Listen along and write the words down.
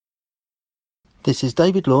This is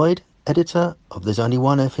David Lloyd, editor of There's Only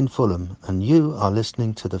One F in Fulham, and you are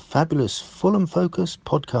listening to the fabulous Fulham Focus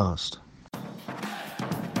podcast.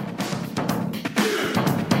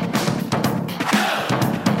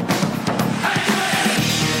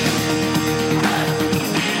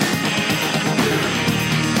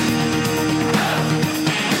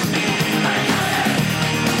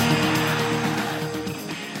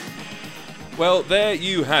 Well, there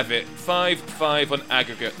you have it. 5-5 on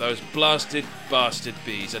aggregate, those blasted bastard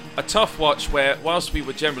bees. A tough watch where, whilst we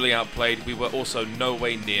were generally outplayed, we were also no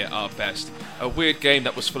way near our best. A weird game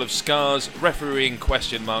that was full of scars, refereeing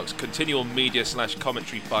question marks, continual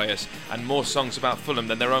media/commentary bias, and more songs about Fulham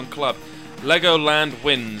than their own club. Legoland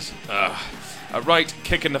wins. A right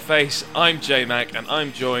kick in the face. I'm J-Mac, and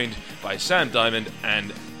I'm joined by Sam Diamond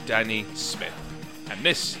and Danny Smith. And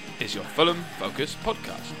this is your Fulham Focus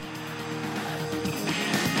podcast.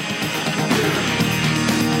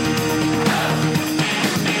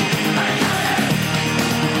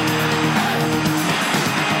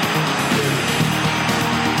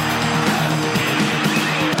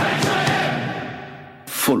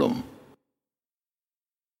 Fulham.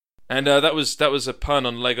 And that was a pun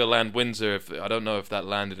on Legoland Windsor. I don't know if that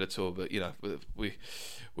landed at all, but you know,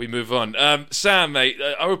 we move on. Sam, mate,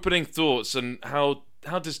 opening thoughts and how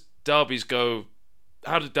does derbies go?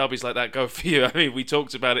 How did derbies like that go for you? I mean, we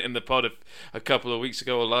talked about it in the pod a couple of weeks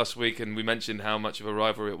ago or last week, and we mentioned how much of a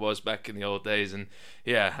rivalry it was back in the old days. And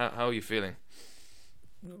yeah, how are you feeling?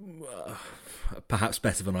 Perhaps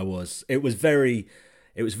better than I was. It was very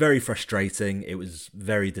frustrating. It was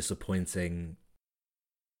very disappointing,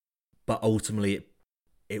 but ultimately,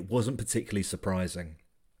 it wasn't particularly surprising.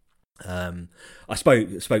 I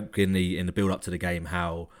spoke in the build up to the game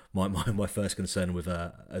how my first concern with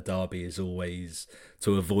a derby is always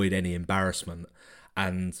to avoid any embarrassment.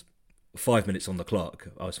 And 5 minutes on the clock,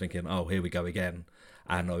 I was thinking, oh, here we go again.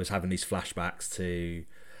 And I was having these flashbacks to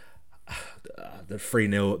the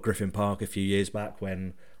 3-0 at Griffin Park a few years back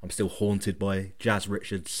when I'm still haunted by Jazz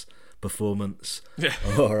Richards' performance. Yeah.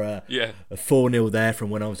 Or a 4-0 there from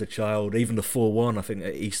when I was a child. Even the 4-1, I think,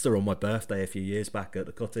 at Easter on my birthday a few years back at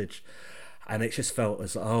the cottage. And it just felt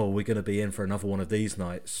as, we're going to be in for another one of these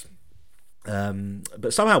nights.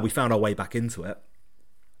 But somehow we found our way back into it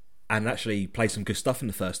and actually played some good stuff in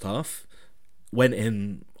the first half. Went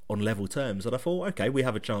in on level terms, and I thought, okay, we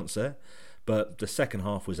have a chance there. But the second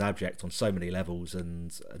half was abject on so many levels,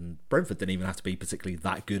 and Brentford didn't even have to be particularly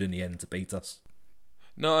that good in the end to beat us.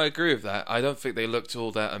 No, I agree with that. I don't think they looked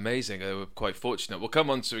all that amazing. They were quite fortunate. We'll come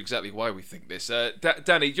on to exactly why we think this.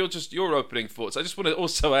 Danny, your opening thoughts. I just want to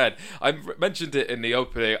also add, I mentioned it in the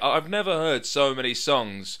opening, I've never heard so many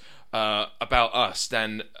songs about us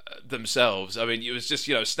than themselves. I mean, it was just,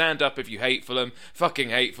 stand up if you hate Fulham, fucking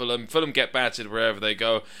hate Fulham, Fulham get battered wherever they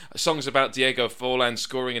go. Songs about Diego Forlan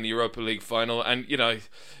scoring in the Europa League final, and,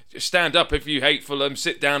 stand up if you hate Fulham,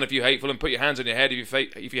 sit down if you hate Fulham, put your hands on your head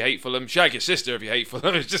if you hate Fulham, shag your sister if you hate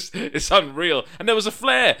Fulham. It's unreal. And there was a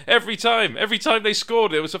flare every time they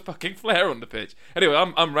scored. There was a fucking flare on the pitch. Anyway,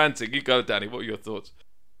 I'm ranting. You go, Danny. What are your thoughts?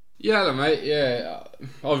 Yeah, mate. Yeah,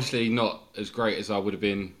 obviously not as great as I would have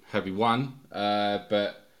been had we won, but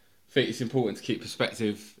I think it's important to keep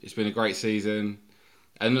perspective. It's been a great season,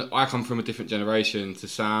 and I come from a different generation to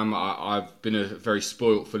Sam. I've been a very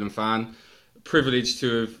spoilt Fulham fan, privileged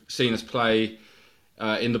to have seen us play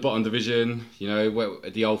in the bottom division.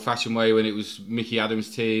 The old-fashioned way when it was Mickey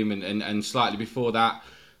Adams' team, and slightly before that.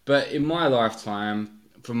 But in my lifetime,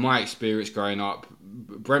 from my experience growing up,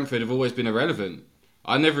 Brentford have always been irrelevant.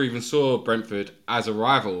 I never even saw Brentford as a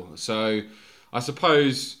rival. So I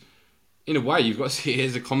suppose, in a way, you've got to see it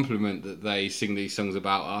as a compliment that they sing these songs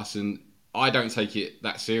about us. And I don't take it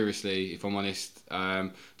that seriously, if I'm honest.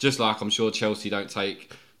 Just like I'm sure Chelsea don't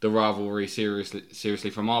take the rivalry seriously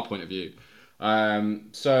from our point of view.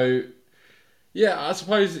 So, yeah, I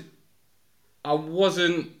suppose I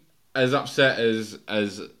wasn't as upset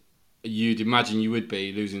as you'd imagine you would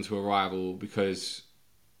be losing to a rival, because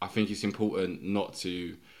I think it's important not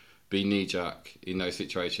to be knee-jerk in those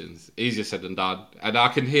situations. Easier said than done. And I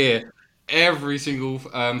can hear every single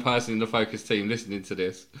person in the Focus team listening to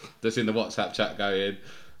this that's in the WhatsApp chat going,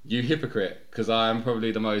 you hypocrite, because I am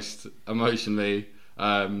probably the most emotionally,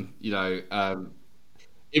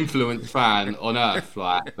 influenced fan on earth.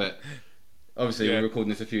 But obviously we're recording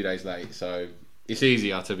this a few days late, so it's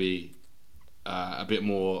easier to be a bit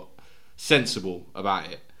more sensible about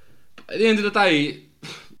it. But at the end of the day,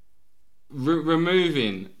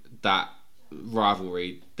 removing that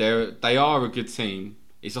rivalry, they are a good team.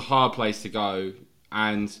 It's a hard place to go,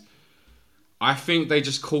 and I think they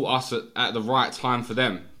just caught us at the right time for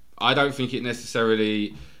them. I don't think it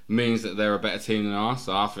necessarily means that they're a better team than us.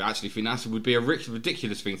 So I actually think that would be a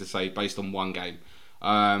ridiculous thing to say based on one game.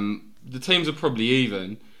 The teams are probably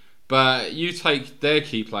even, but you take their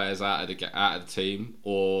key players out of the team,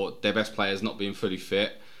 or their best players not being fully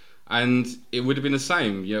fit, and it would have been the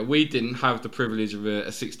same. You know, we didn't have the privilege of a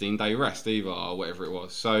 16-day rest either, or whatever it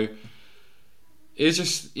was. So it's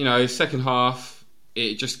just, second half,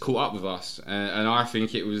 it just caught up with us, and I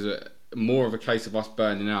think it was more of a case of us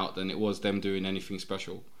burning out than it was them doing anything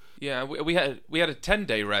special. Yeah, we had a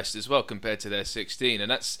 10-day rest as well compared to their 16, and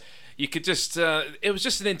that's, you could just it was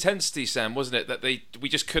just an intensity, Sam, wasn't it, that we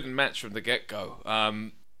just couldn't match from the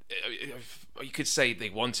get-go. You could say they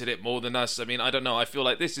wanted it more than us. I mean, I don't know. I feel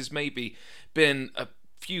like this has maybe been a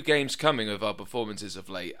few games coming of our performances of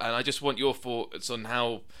late, and I just want your thoughts on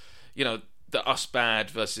how, the us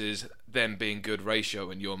bad versus them being good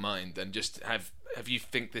ratio in your mind, and just have you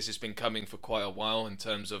think this has been coming for quite a while in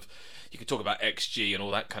terms of, you could talk about XG and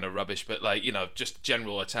all that kind of rubbish, but just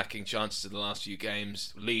general attacking chances in the last few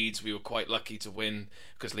games. Leeds, we were quite lucky to win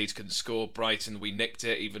because Leeds couldn't score. Brighton, we nicked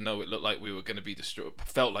it even though it looked like we were going to be destroyed,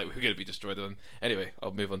 felt like we were going to be destroyed. Anyway,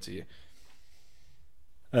 I'll move on to you.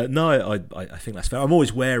 No, I think that's fair. I'm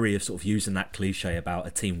always wary of sort of using that cliche about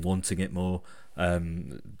a team wanting it more.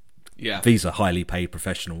 Yeah, these are highly paid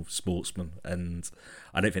professional sportsmen, and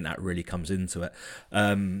I don't think that really comes into it.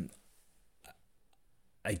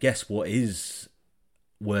 I guess what is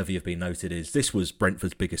worthy of being noted is this was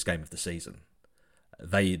Brentford's biggest game of the season.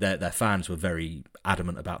 Their fans were very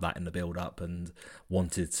adamant about that in the build-up and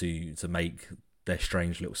wanted to make their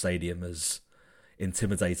strange little stadium as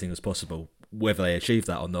intimidating as possible. Whether they achieved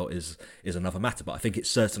that or not is another matter, but I think it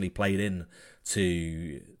certainly played in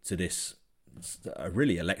to this a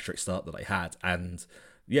really electric start that they had, and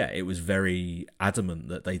yeah, it was very adamant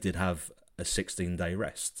that they did have a 16-day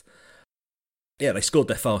rest. Yeah, they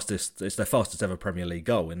scored it's their fastest ever Premier League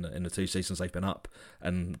goal in the 2 seasons they've been up,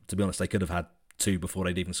 and to be honest, they could have had 2 before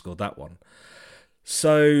they'd even scored that one.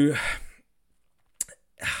 So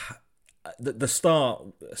the start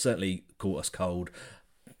certainly caught us cold,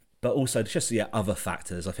 but also just the other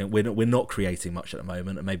factors. I think we're not creating much at the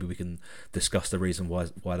moment, and maybe we can discuss the reason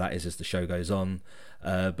why that is as the show goes on.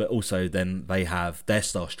 But also, then they have their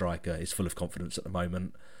star striker is full of confidence at the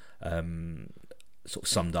moment, sort of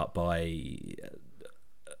summed up by a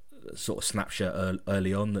sort of snapshot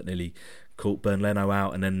early on that nearly caught Bernd Leno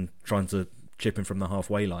out, and then trying to chip him from the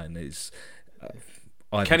halfway line is.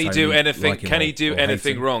 Can he do anything? Can he do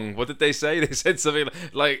anything wrong? What did they say? They said something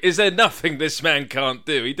like, "Is there nothing this man can't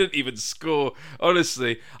do?" He didn't even score.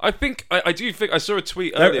 Honestly, I think I do think I saw a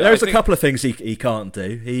tweet earlier. There's a couple of things he can't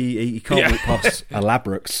do. He can't walk past a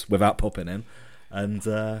Labrooks without popping in, and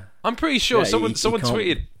I'm pretty sure someone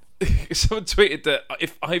tweeted. Someone tweeted that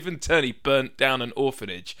if Ivan Toney burnt down an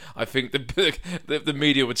orphanage, I think the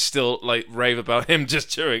media would still rave about him just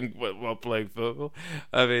cheering while playing football.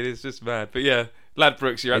 I mean, it's just mad. But yeah,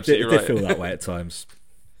 Ladbrokes, you're absolutely right. It did feel that way at times.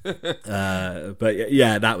 But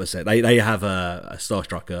yeah, that was it. They have a star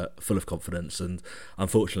striker full of confidence, and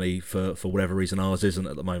unfortunately, for whatever reason, ours isn't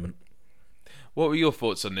at the moment. What were your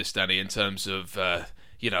thoughts on this, Danny, in terms of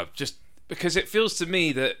just because it feels to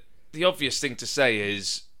me that the obvious thing to say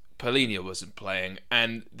is Paulinho wasn't playing,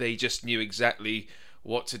 and they just knew exactly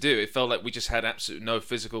what to do. It felt like we just had absolutely no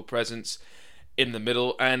physical presence in the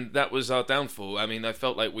middle, and that was our downfall. I mean, I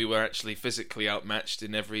felt like we were actually physically outmatched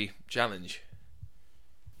in every challenge.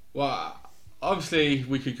 Well, obviously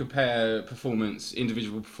we could compare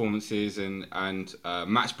individual performances and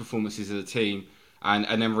match performances as a team,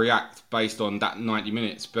 and then react based on that 90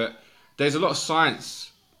 minutes. But there's a lot of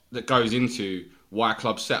science that goes into why a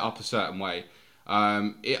club's set up a certain way.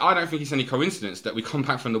 I don't think it's any coincidence that we come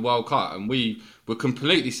back from the World Cup and we were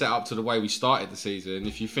completely set up to the way we started the season.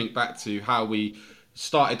 If you think back to how we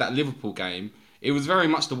started that Liverpool game, it was very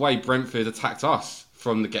much the way Brentford attacked us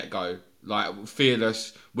from the get-go. Like,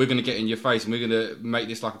 fearless, we're going to get in your face and we're going to make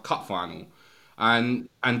this like a cup final. And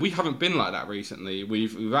we haven't been like that recently.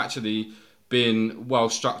 We've actually been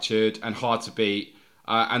well-structured and hard to beat.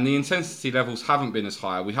 And the intensity levels haven't been as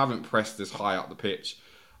high. We haven't pressed as high up the pitch.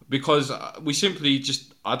 Because we simply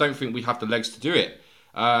I don't think we have the legs to do it.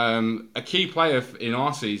 A key player in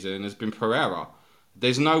our season has been Pereira.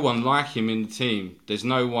 There's no one like him in the team. There's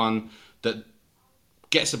no one that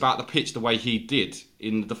gets about the pitch the way he did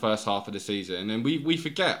in the first half of the season. And we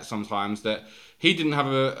forget sometimes that he didn't have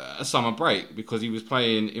a summer break because he was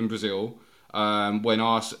playing in Brazil when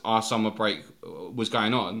our summer break was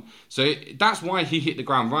going on. So that's why he hit the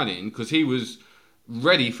ground running, because he was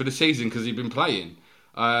ready for the season because he'd been playing.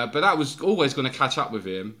 But that was always going to catch up with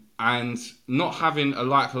him, and not having a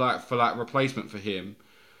like-for-like replacement for him,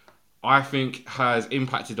 I think has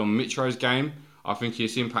impacted on Mitro's game. I think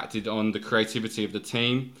it's impacted on the creativity of the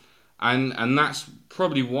team. And that's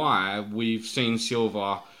probably why we've seen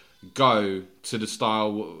Silva go to the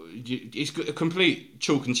style. It's a complete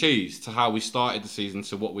chalk and cheese to how we started the season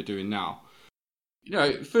to what we're doing now. You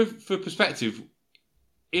know, for perspective,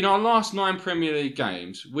 in our last 9 Premier League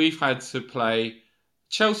games, we've had to play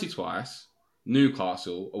Chelsea twice,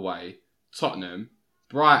 Newcastle away, Tottenham,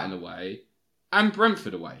 Brighton away, and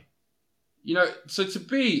Brentford away. You know, so to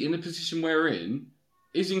be in the position we're in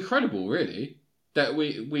is incredible, really, that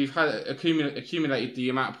we've had accumulated the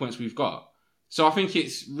amount of points we've got. So I think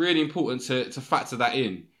it's really important to factor that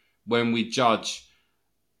in when we judge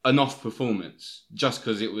an off performance just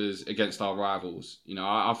because it was against our rivals. You know,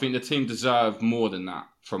 I think the team deserve more than that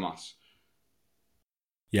from us.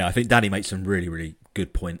 Yeah, I think Danny makes some really, really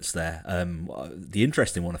good points there. The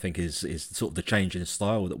interesting one, I think, is sort of the change in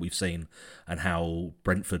style that we've seen and how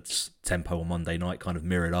Brentford's tempo on Monday night kind of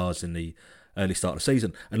mirrored ours in the early start of the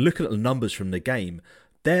season. And looking at the numbers from the game,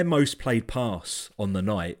 their most played pass on the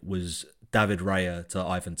night was David Raya to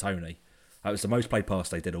Ivan Toney. That was the most played pass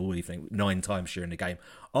they did all evening, 9 times during the game.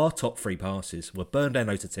 Our top 3 passes were Bernd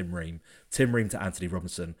Eno to Tim Ream to Anthony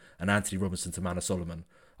Robinson, and Anthony Robinson to Manor Solomon.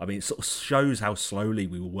 I mean, it sort of shows how slowly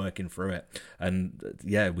we were working through it. And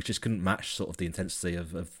yeah, we just couldn't match sort of the intensity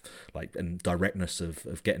of like and directness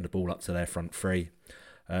of getting the ball up to their front 3.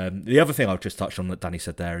 The other thing I'll just touch on that Danny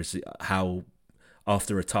said there is how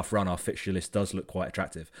after a tough run, our fixture list does look quite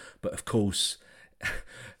attractive. But of course,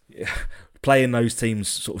 playing those teams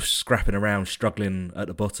sort of scrapping around, struggling at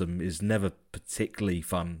the bottom is never particularly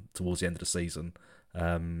fun towards the end of the season.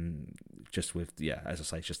 Just with, as I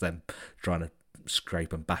say, it's just them trying to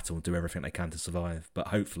scrape and battle and do everything they can to survive. But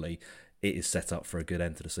hopefully it is set up for a good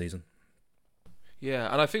end to the season.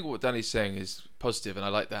 Yeah, and I think what Danny's saying is positive, and I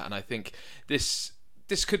like that. And I think this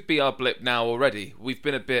could be our blip now already. We've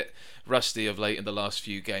been a bit rusty of late in the last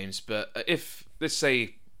few games, but if let's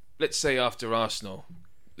say after Arsenal,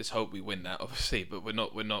 let's hope we win that, obviously, but we're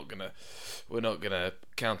not gonna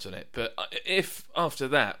count on it. But if after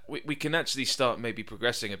that we can actually start maybe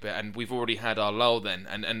progressing a bit, and we've already had our lull then,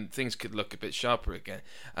 and things could look a bit sharper again.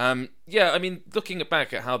 I mean, looking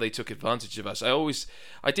back at how they took advantage of us,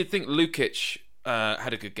 I did think Lukic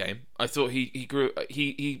had a good game. I thought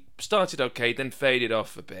he started okay, then faded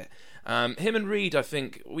off a bit. Him and Reed, I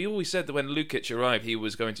think we always said that when Lukic arrived, he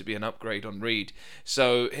was going to be an upgrade on Reed.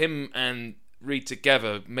 So him and Reed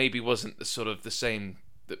together maybe wasn't the same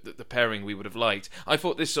the pairing we would have liked. I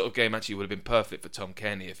thought this sort of game actually would have been perfect for Tom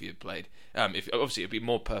Cairney if he had played. If obviously it'd be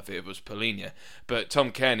more perfect if it was Palhinha, but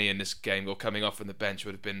Tom Cairney in this game, or coming off from the bench,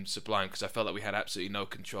 would have been sublime because I felt like we had absolutely no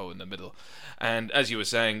control in the middle. And as you were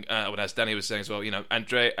saying, as Danny was saying as well, you know,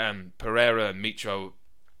 Andre Pereira and Mitro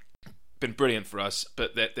been brilliant for us,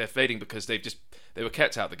 but they're fading because they were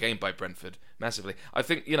kept out of the game by Brentford massively. I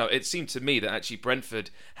think, you know, it seemed to me that actually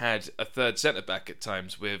Brentford had a third centre back at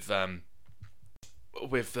times with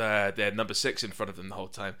their number 6 in front of them the whole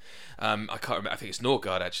time. I can't remember. I think it's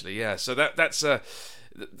Norgard actually. Yeah. So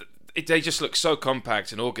they just look so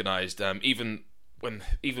compact and organised. Even when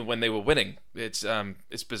they were winning,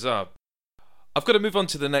 it's bizarre. I've got to move on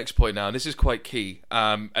to the next point now, and this is quite key.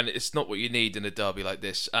 And it's not what you need in a derby like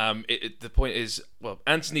this. The point is, well,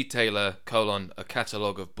 Anthony Taylor, a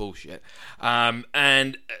catalogue of bullshit.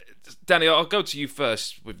 And Danny, I'll go to you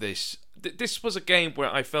first with this. This was a game where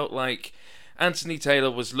I felt like Anthony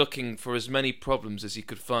Taylor was looking for as many problems as he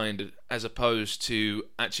could find, as opposed to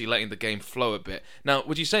actually letting the game flow a bit. Now,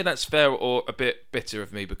 would you say that's fair or a bit bitter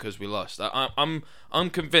of me because we lost? I'm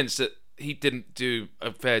convinced that he didn't do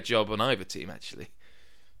a fair job on either team, actually.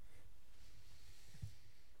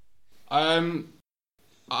 I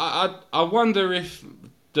wonder if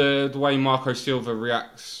the way Marco Silva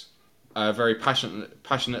reacts very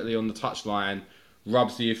passionately on the touchline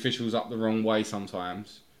rubs the officials up the wrong way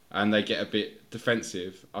sometimes, and they get a bit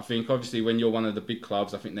defensive. I think obviously when you're one of the big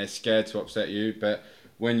clubs, I think they're scared to upset you, but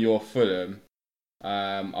when you're Fulham,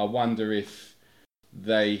 I wonder if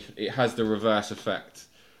it has the reverse effect.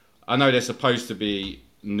 I know they're supposed to be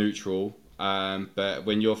neutral, but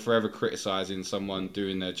when you're forever criticising someone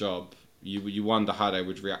doing their job, you wonder how they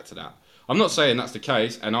would react to that. I'm not saying that's the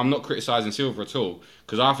case, and I'm not criticising Silva at all,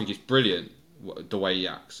 because I think it's brilliant the way he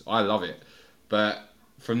acts. I love it. But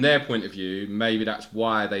from their point of view, maybe that's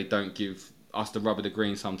why they don't give us the rub of the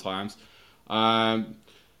green sometimes. And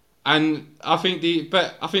I think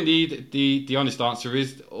the honest answer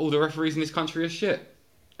is all the referees in this country are shit.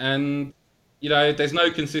 And you know, there's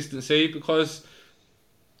no consistency because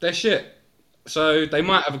they're shit. So they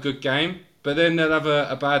might have a good game, but then they'll have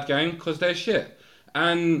a bad game because they're shit.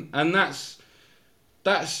 And that's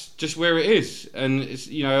that's just where it is, and it's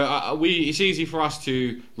it's easy for us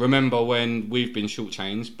to remember when we've been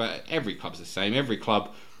shortchanged, but every club's the same. Every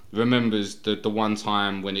club remembers the one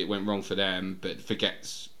time when it went wrong for them, but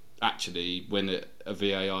forgets actually when a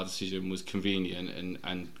VAR decision was convenient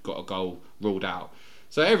and got a goal ruled out.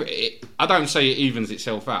 So I don't say it evens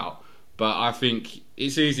itself out, but I think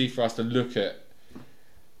it's easy for us to look at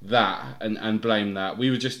that and blame that.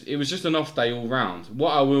 It was just an off day all round.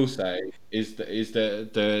 What I will say is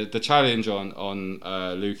the challenge on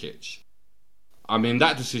Lukic. I mean,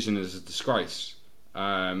 that decision is a disgrace.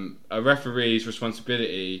 A referee's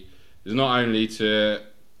responsibility is not only to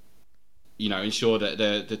ensure that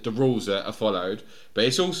the rules are followed, but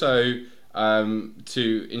it's also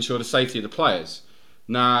to ensure the safety of the players.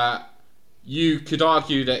 Now, you could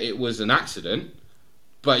argue that it was an accident,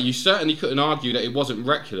 but you certainly couldn't argue that it wasn't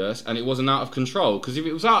reckless and it wasn't out of control. Because if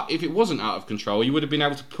it wasn't out of control, you would have been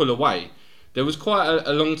able to pull away. There was quite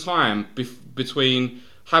a long time between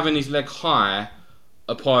having his leg high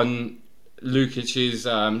upon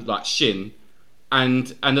Lukic's shin and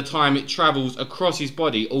the time it travels across his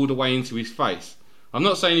body all the way into his face. I'm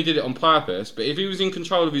not saying he did it on purpose, but if he was in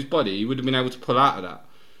control of his body, he would have been able to pull out of that.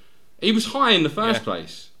 He was high in the first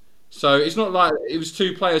place, so it's not like it was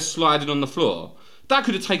two players sliding on the floor. That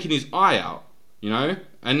could have taken his eye out,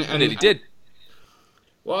 and he did.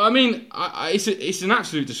 Well, I mean, it's an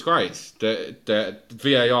absolute disgrace that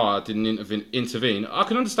VAR didn't intervene. I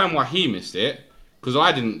can understand why he missed it, because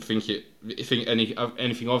I didn't think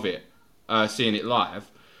anything of it, seeing it live.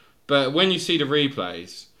 But when you see the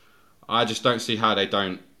replays, I just don't see how they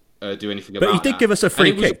don't do anything about it. But he did give us a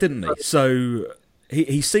free kick, didn't he? So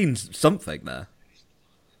he's seen something there.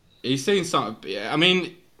 He's seen something. I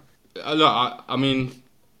mean, look, I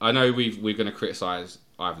know we're going to criticise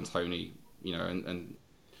Ivan Toney, and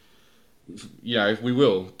we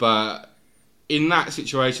will. But in that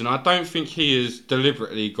situation, I don't think he has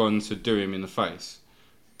deliberately gone to do him in the face.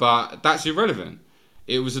 But that's irrelevant.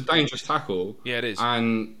 It was a dangerous tackle. Yeah, it is.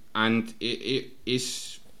 And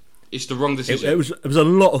it's the wrong decision. It was a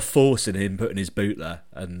lot of force in him putting his boot there,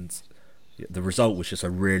 and the result was just a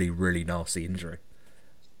really, really nasty injury.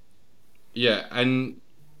 Yeah, and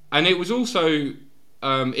it was also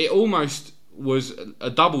it almost was a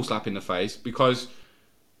double slap in the face, because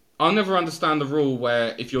I'll never understand the rule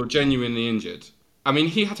where if you're genuinely injured, I mean,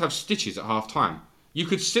 he had to have stitches at half time. You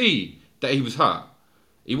could see that he was hurt.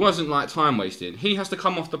 He wasn't like time wasting. He has to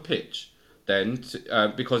come off the pitch then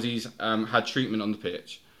because he's had treatment on the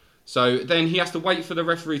pitch. So then he has to wait for the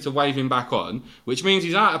referee to wave him back on, which means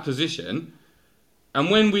he's out of position. And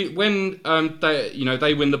when they win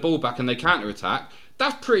the ball back and they counter attack,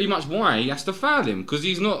 that's pretty much why he has to foul him, because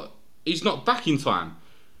he's not back in time.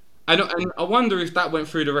 And I wonder if that went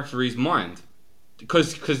through the referee's mind,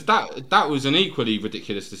 because that was an equally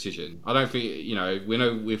ridiculous decision. I don't think we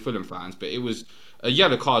know we're Fulham fans, but it was a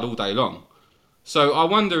yellow card all day long. So I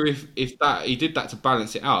wonder if that he did that to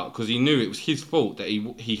balance it out, because he knew it was his fault that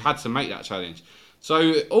he had to make that challenge.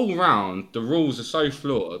 So all round, the rules are so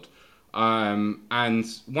flawed, and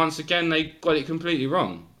once again they got it completely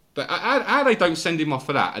wrong. But how they don't send him off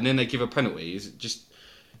for that and then they give a penalty is just,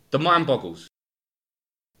 the mind boggles.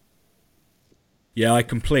 Yeah, I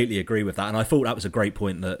completely agree with that, and I thought that was a great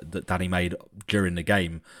point that Danny made during the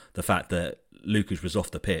game. The fact that Lukic was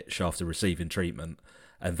off the pitch after receiving treatment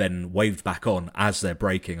and then waved back on as they're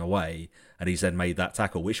breaking away, and he's then made that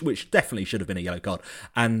tackle, which definitely should have been a yellow card.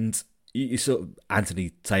 And you sort of,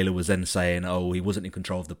 Anthony Taylor was then saying, "Oh, he wasn't in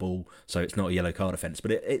control of the ball, so it's not a yellow card offence,"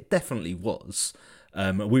 but it definitely was.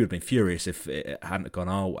 We would have been furious if it hadn't gone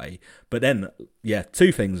our way. But then, yeah,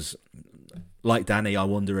 two things. Like Danny, I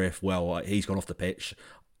wonder if, he's gone off the pitch,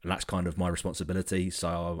 and that's kind of my responsibility,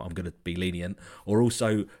 so I'm going to be lenient. Or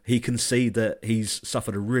also, he can see that he's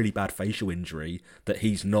suffered a really bad facial injury that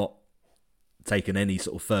he's not taken any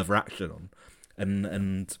sort of further action on,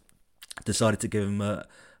 and decided to give him a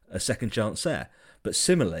second chance there. But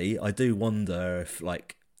similarly, I do wonder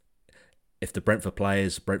if the Brentford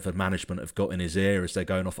players, Brentford management have got in his ear as they're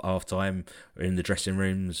going off at half-time or in the dressing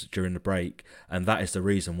rooms during the break, and that is the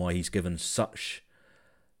reason why he's given such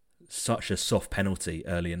a soft penalty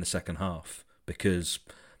early in the second half, because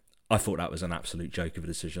I thought that was an absolute joke of a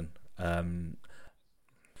decision.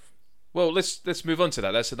 Well, let's move on to that.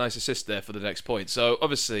 That's a nice assist there for the next point. So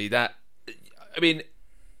obviously that, I mean,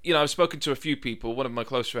 I've spoken to a few people. One of my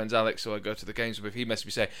close friends, Alex, who I go to the games with, he messaged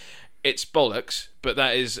me saying, it's bollocks, but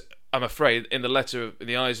that is, I'm afraid, in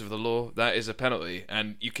the eyes of the law, that is a penalty.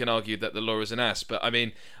 And you can argue that the law is an ass. But I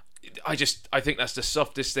mean, I think that's the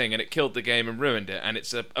softest thing, and it killed the game and ruined it. And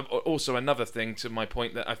it's also another thing to my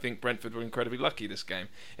point that I think Brentford were incredibly lucky this game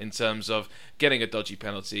in terms of getting a dodgy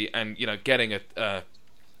penalty and getting a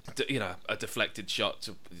deflected shot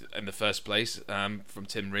in the first place from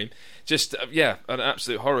Tim Ream. Just an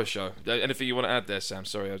absolute horror show. Anything you want to add there, Sam?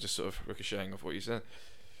 Sorry, I was just sort of ricocheting off what you said.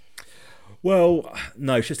 Well,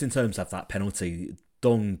 no, it's just in terms of that penalty.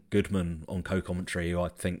 Don Goodman on co-commentary, who I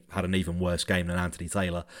think had an even worse game than Anthony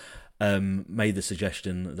Taylor, made the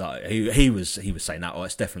suggestion that he was saying that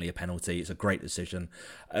it's definitely a penalty. It's a great decision.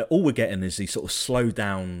 All we're getting is these sort of slowed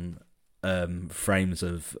down frames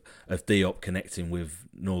of Diop connecting with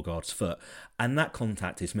Norgaard's foot, and that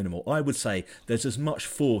contact is minimal. I would say there's as much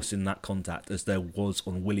force in that contact as there was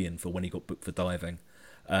on Willian for when he got booked for diving.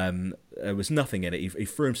 There was nothing in it. He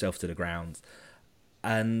threw himself to the ground.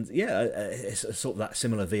 And it's sort of that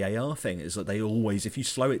similar VAR thing, is that they always, if you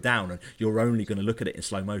slow it down and you're only going to look at it in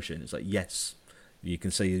slow motion, it's like, yes, you can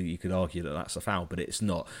see, you could argue that that's a foul, but it's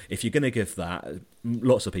not. If you're going to give that,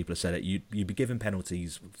 lots of people have said it, you'd be giving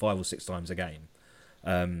penalties 5 or 6 times a game.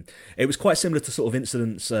 It was quite similar to sort of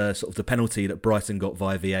incidents, sort of the penalty that Brighton got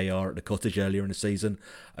via VAR at the Cottage earlier in the season,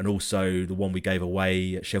 and also the one we gave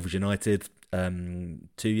away at Sheffield United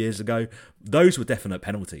 2 years ago. Those were definite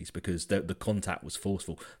penalties because the contact was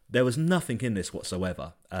forceful. There was nothing in this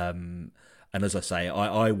whatsoever. And as I say,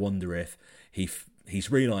 I wonder if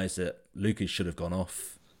he's realised that Lucas should have gone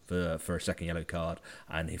off for a second yellow card,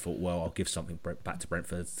 and he thought, well, I'll give something back to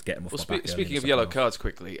Brentford to get him off my back. Speaking of yellow cards,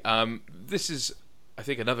 quickly, this is, I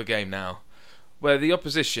think, another game now where the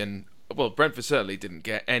opposition, well, Brentford certainly didn't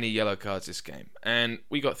get any yellow cards this game, and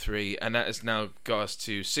we got 3, and that has now got us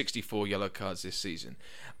to 64 yellow cards this season.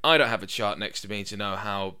 I don't have a chart next to me to know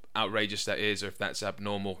how outrageous that is, or if that's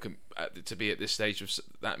abnormal to be at this stage with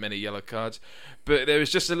that many yellow cards. But there is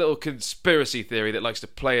just a little conspiracy theory that likes to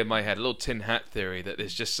play in my head, a little tin hat theory, that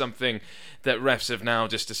there's just something that refs have now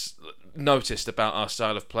just noticed about our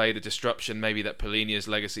style of play, the disruption maybe that Polinia's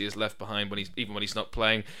legacy is left behind even when he's not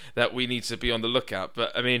playing, that we need to be on the lookout.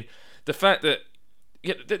 But I mean, the fact that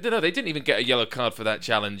they didn't even get a yellow card for that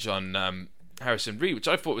challenge on Harrison Reed, which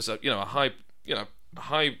I thought was a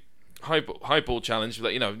high ball challenge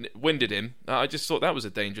that winded him. I just thought that was a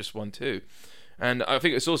dangerous one too. And I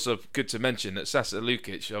think it's also good to mention that Sasa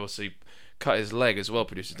Lukic obviously cut his leg as well,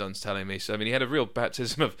 producer Don's telling me. So I mean, he had a real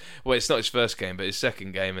baptism of, well, it's not his first game, but his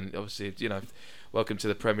second game, and obviously, welcome to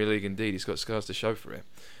the Premier League indeed. He's got scars to show for it.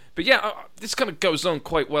 But yeah, this kind of goes on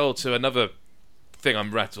quite well to another thing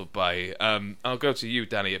I'm rattled by. I'll go to you,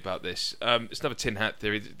 Danny, about this. It's another tin hat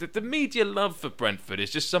theory. The media love for Brentford is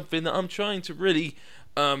just something that I'm trying to really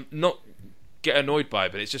not get annoyed by,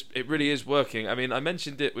 but it really is working. I mean, I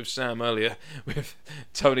mentioned it with Sam earlier, with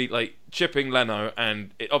Tony chipping Leno,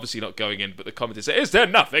 and it obviously not going in, but the commentators say, "Is there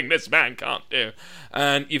nothing this man can't do?"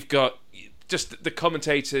 And you've got just the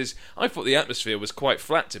commentators. I thought the atmosphere was quite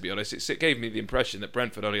flat, to be honest. It gave me the impression that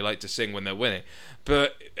Brentford only like to sing when they're winning.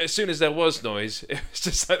 But as soon as there was noise, it was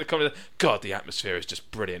just like the commentators, God, the atmosphere is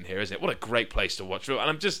just brilliant here, isn't it? What a great place to watch. And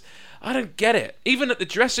I don't get it. Even at the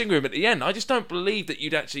dressing room at the end, I just don't believe that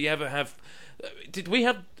you'd actually ever have... Did we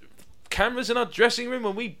have cameras in our dressing room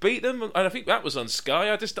when we beat them? And I think that was on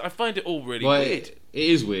Sky. I find it all really weird. It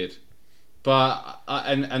is weird. But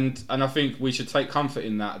and I think we should take comfort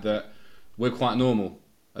in that we're quite normal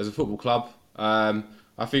as a football club. I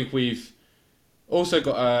think we've also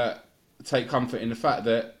got to take comfort in the fact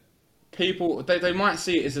that people, they might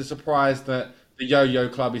see it as a surprise that the Yo-Yo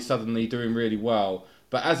Club is suddenly doing really well.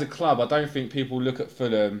 But as a club, I don't think people look at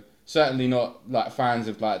Fulham, certainly not like fans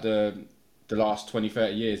of like the last 20,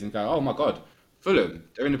 30 years, and go, oh my God, Fulham,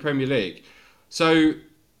 they're in the Premier League. So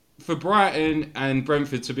for Brighton and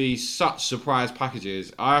Brentford to be such surprise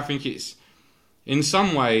packages, I think it's, in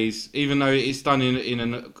some ways, even though it's done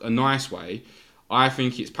in a nice way, I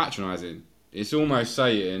think it's patronising. It's almost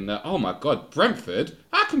saying that, oh my God, Brentford?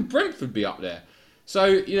 How can Brentford be up there?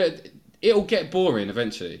 So, it'll get boring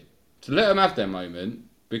eventually. So let them have their moment,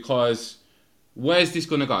 because where's this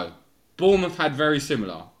going to go? Bournemouth had very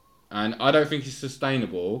similar, and I don't think it's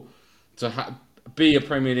sustainable to be a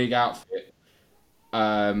Premier League outfit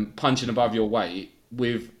punching above your weight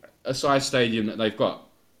with a size stadium that they've got.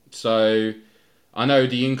 So I know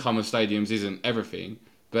the income of stadiums isn't everything,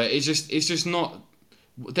 but it's just not.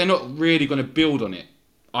 They're not really going to build on it.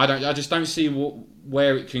 I just don't see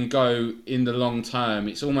where it can go in the long term.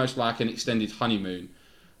 It's almost like an extended honeymoon,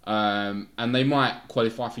 and they might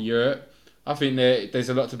qualify for Europe. I think there's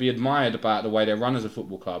a lot to be admired about the way they run as a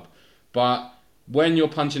football club, but when you're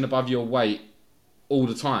punching above your weight all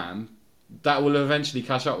the time, that will eventually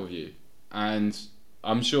catch up with you. And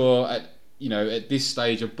I'm sure at this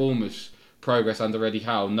stage of Bournemouth's progress under Eddie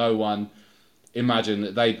Howe, no one imagined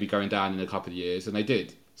that they'd be going down in a couple of years, and they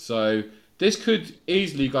did. So this could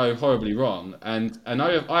easily go horribly wrong, and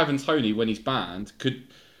Ivan Toney, when he's banned,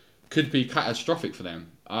 could be catastrophic for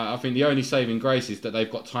them. I think the only saving grace is that they've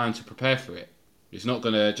got time to prepare for it. It's not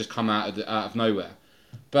going to just come out of nowhere.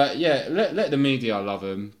 But yeah, let the media love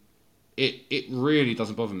him. It really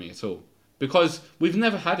doesn't bother me at all, because we've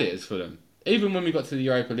never had it as Fulham. Even when we got to the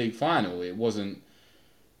Europa League final, the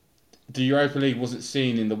Europa League wasn't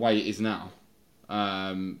seen in the way it is now.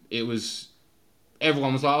 Everyone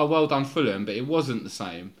was like, "Oh, well done, Fulham," but it wasn't the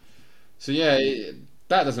same. So yeah,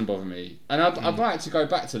 that doesn't bother me. And I'd like to go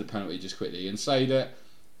back to the penalty just quickly and say that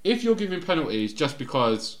if you're giving penalties just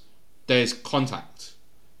because there's contact,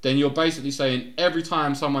 then you're basically saying every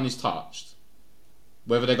time someone is touched,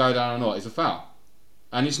 whether they go down or not, is a foul.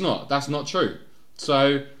 And it's not. That's not true.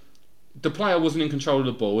 So the player wasn't in control of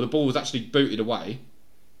the ball. The ball was actually booted away,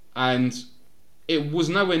 and it was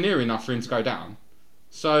nowhere near enough for him to go down.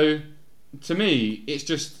 So to me, it's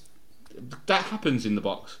just that happens in the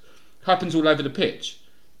box, happens all over the pitch.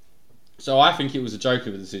 So I think it was a joke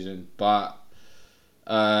of a decision, but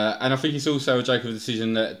and I think it's also a joke of a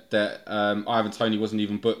decision that Ivan Toney wasn't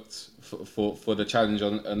even booked for the challenge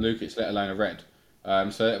on Lukic, let alone a red.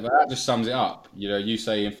 So that just sums it up. You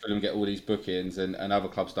say in Fulham get all these bookings and other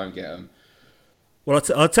clubs don't get them. Well,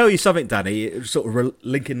 I'll tell you something, Danny, sort of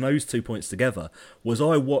linking those 2 points together, was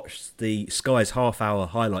I watched the Sky's half-hour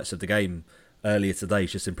highlights of the game earlier today,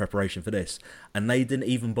 just in preparation for this, and they didn't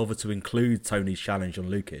even bother to include Tony's challenge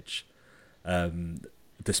on Lukic,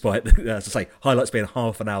 despite, as I say, highlights being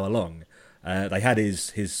half an hour long. They had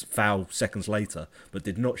his foul seconds later, but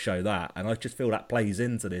did not show that, and I just feel that plays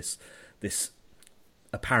into this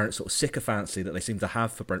apparent sort of sycophancy that they seem to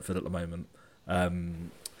have for Brentford at the moment.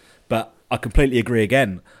 But I completely agree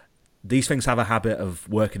again. These things have a habit of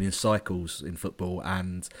working in cycles in football,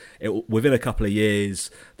 and within a couple of years,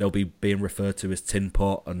 they'll be being referred to as tin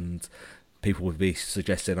pot, and people would be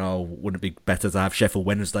suggesting, "Oh, wouldn't it be better to have Sheffield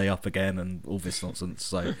Wednesday up again?" and all this nonsense.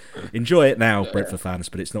 So enjoy it now, Brentford fans,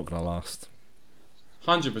 but it's not going to last.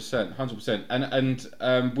 100%.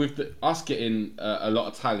 And with us getting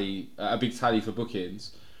a big tally for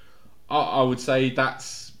bookings, I would say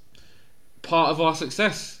that's part of our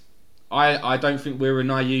success. I don't think we're a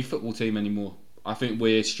naive football team anymore. I think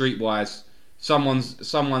we're streetwise.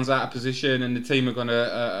 Someone's out of position and the team are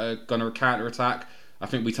gonna counter attack. I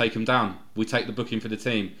think we take them down. We take the booking for the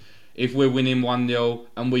team. If we're winning 1-0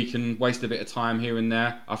 and we can waste a bit of time here and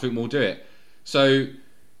there, I think we'll do it. So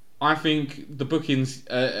I think the bookings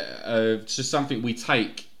are just something we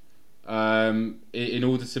take in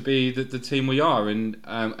order to be the team we are, and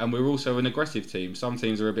we're also an aggressive team. Some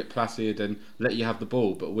teams are a bit placid and let you have the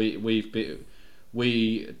ball, but we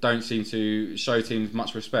don't seem to show teams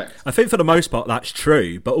much respect. I think for the most part that's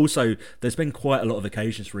true, but also there's been quite a lot of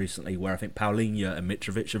occasions recently where I think Paulinho and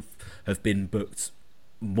Mitrovic have been booked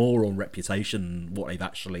more on reputation than what they've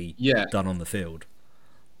actually done on the field.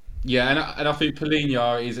 Yeah, and I think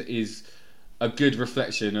Paulinho is a good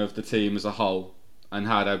reflection of the team as a whole and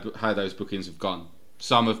how those bookings have gone.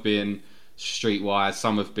 Some have been streetwise,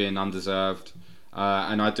 some have been undeserved,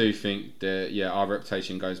 and I do think that our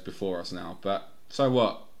reputation goes before us now. But so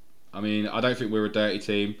what? I mean, I don't think we're a dirty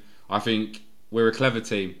team. I think we're a clever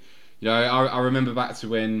team. I remember back to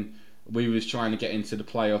when we was trying to get into the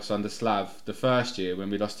playoffs under Slav the first year when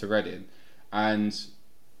we lost to Reading, and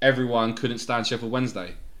everyone couldn't stand Sheffield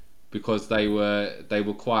Wednesday because they were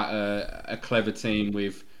quite a clever team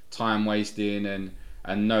with time wasting and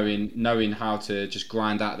knowing how to just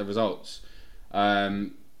grind out the results.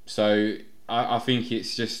 So I think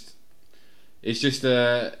it's just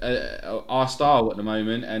our style at the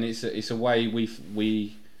moment, and it's a way we've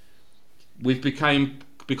become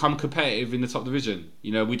competitive in the top division.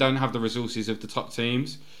 We don't have the resources of the top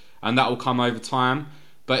teams, and that will come over time.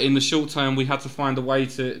 But in the short term, we had to find a way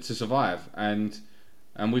to survive, and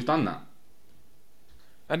we've done that.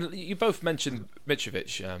 And you both mentioned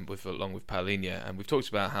Mitrovic along with Paulinho, and we've talked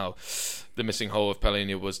about how the missing hole of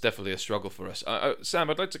Paulinho was definitely a struggle for us. Sam,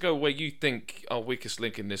 I'd like to go where you think our weakest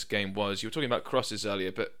link in this game was. You were talking about crosses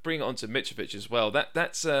earlier, but bring it on to Mitrovic as well.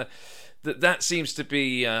 That seems to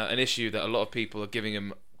be an issue that a lot of people are giving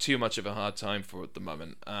him too much of a hard time for at the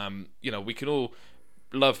moment. We can all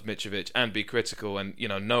love Mitrovic and be critical, and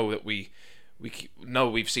know that we know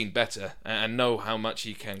we've seen better and know how much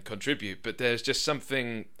he can contribute, but there's just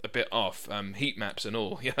something a bit off, heat maps and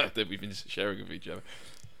all, that we've been sharing with each other.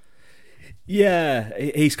 Yeah,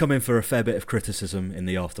 he's come in for a fair bit of criticism in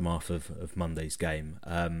the aftermath of Monday's game.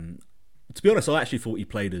 To be honest, I actually thought he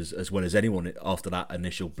played as well as anyone after that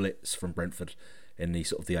initial blitz from Brentford in the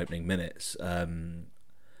sort of the opening minutes.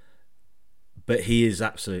 But he is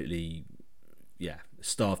absolutely,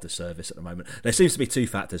 starved of service at the moment. There seems to be two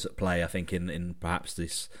factors at play, I think, in perhaps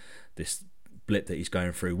this blip that he's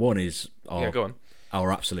going through. One is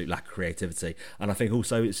our absolute lack of creativity, and I think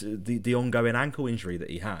also it's the ongoing ankle injury that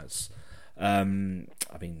he has. I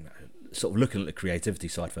mean, sort of looking at the creativity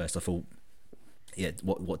side first, I thought,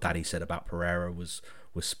 what Danny said about Pereira was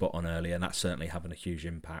spot on earlier, and that's certainly having a huge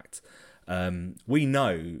impact. We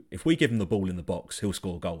know if we give him the ball in the box, he'll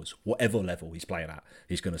score goals. Whatever level he's playing at,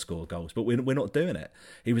 he's going to score goals. But we're not doing it.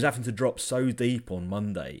 He was having to drop so deep on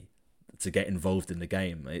Monday to get involved in the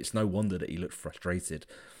game. It's no wonder that he looked frustrated.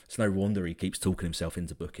 It's no wonder he keeps talking himself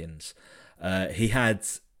into bookings. He had,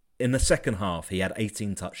 in the second half, he had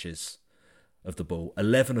 18 touches of the ball,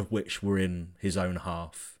 11 of which were in his own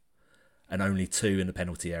half, and only 2 in the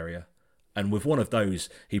penalty area. And with one of those,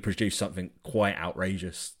 he produced something quite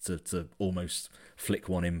outrageous to almost flick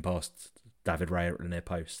one in past David Raya at the near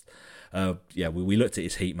post. We looked at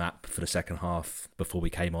his heat map for the second half before we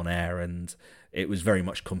came on air, and it was very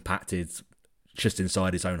much compacted just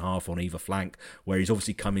inside his own half on either flank, where he's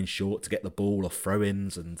obviously coming short to get the ball off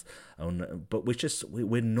throw-ins, but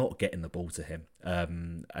we're not getting the ball to him,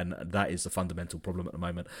 and that is the fundamental problem at the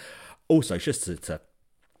moment. Also, just to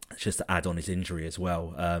add on his injury as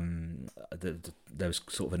well, there was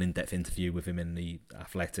sort of an in-depth interview with him in the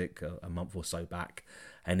Athletic a month or so back,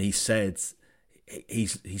 and he said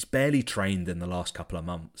he's barely trained in the last couple of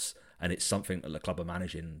months, and it's something that the club are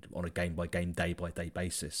managing on a game-by-game, day-by-day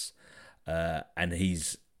basis, and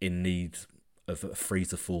he's in need of a 3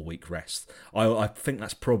 to 4 week rest. I think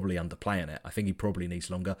that's probably underplaying it. I think he probably needs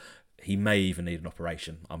longer. He may even need an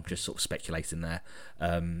operation. I'm just sort of speculating there,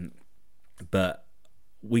 but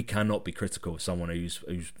we cannot be critical of someone who's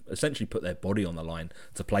essentially put their body on the line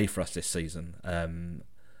to play for us this season.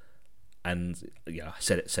 And I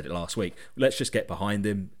said it last week. Let's just get behind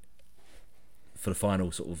him for the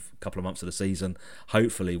final sort of couple of months of the season.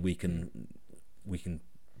 Hopefully, we can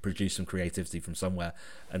produce some creativity from somewhere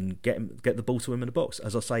and get the ball to him in the box.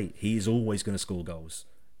 As I say, he is always going to score goals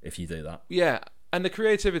if you do that. Yeah, and the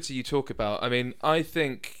creativity you talk about. I mean, I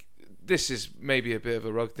think this is maybe a bit of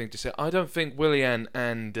a rogue thing to say. I don't think Willian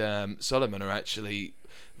and Solomon are actually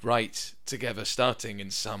right together starting in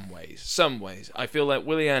some ways. I feel like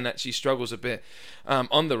Willian actually struggles a bit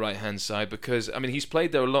on the right-hand side because, I mean, he's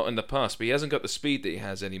played there a lot in the past, but he hasn't got the speed that he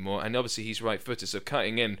has anymore, and obviously he's right-footed, so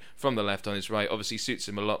cutting in from the left on his right obviously suits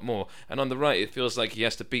him a lot more, and on the right it feels like he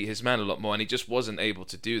has to beat his man a lot more, and he just wasn't able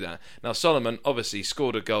to do that. Now, Solomon obviously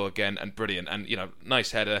scored a goal again, and brilliant, and,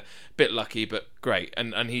 nice header, bit lucky, but great,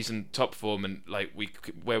 and he's in top form, and,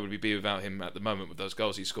 where would we be without him at the moment with those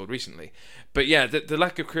goals he scored recently? But yeah, the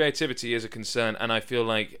lack of creativity is a concern, and I feel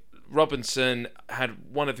like Robinson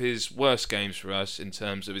had one of his worst games for us in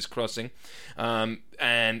terms of his crossing, and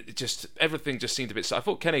everything just seemed a bit. I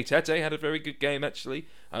thought Kenny Tete had a very good game actually.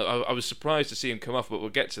 I was surprised to see him come off, but we'll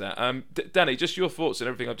get to that. Danny, just your thoughts on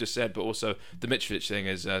everything I've just said, but also the Mitrovic thing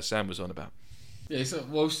as Sam was on about. Yeah,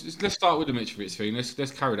 let's start with the Mitrovic thing.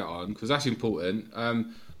 Let's carry that on because that's important. I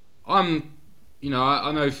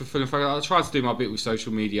know for Fulham, I try to do my bit with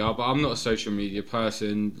social media, but I'm not a social media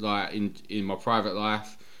person. Like in my private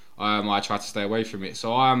life, I try to stay away from it.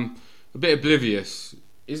 So I'm a bit oblivious.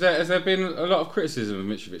 Has there been a lot of criticism of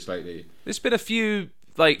Mitrovic lately? There's been a few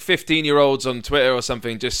 15-year-olds on Twitter or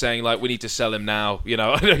something just saying we need to sell him now. He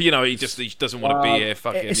doesn't want to be here.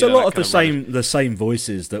 Fuck him. It's a lot of the same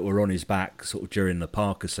voices that were on his back sort of during the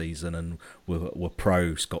Parker season and were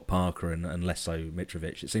pro Scott Parker and less so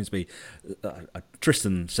Mitrovic. It seems to be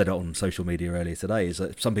Tristan said it on social media earlier today. Is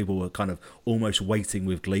that some people were kind of almost waiting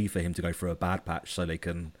with glee for him to go through a bad patch so they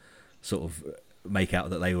can sort of make out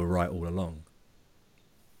that they were right all along.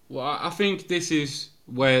 Well, I think this is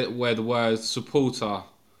where the word supporter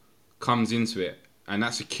comes into it, and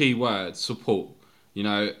that's a key word, support.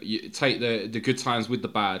 You take the good times with the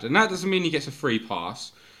bad, and that doesn't mean he gets a free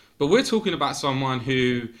pass, but we're talking about someone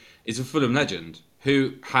who is a Fulham legend,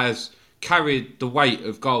 who has carried the weight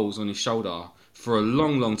of goals on his shoulder for a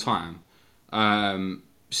long time,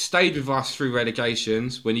 stayed with us through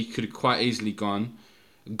relegations when he could have quite easily gone,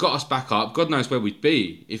 got us back up. God knows where we'd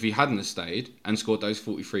be if he hadn't have stayed and scored those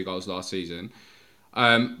 43 goals last season.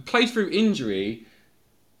 Played through injury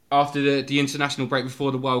after the international break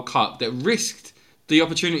before the World Cup that risked the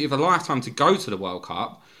opportunity of a lifetime to go to the World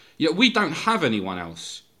Cup. Yet we don't have anyone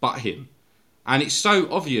else but him. And it's so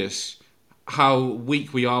obvious how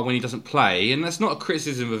weak we are when he doesn't play. And that's not a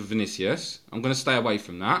criticism of Vinicius. I'm going to stay away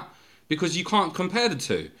from that because you can't compare the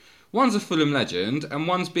two. One's a Fulham legend, and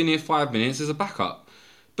one's been here 5 minutes as a backup.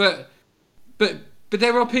 But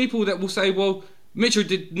there are people that will say, well, Mitchell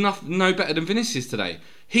did no better than Vinicius today.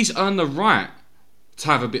 He's earned the right to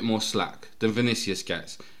have a bit more slack than Vinicius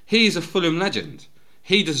gets. He is a Fulham legend.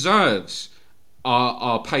 He deserves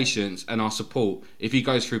our patience and our support if he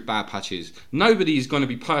goes through bad patches. Nobody is going to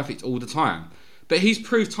be perfect all the time. But he's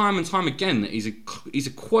proved time and time again that he's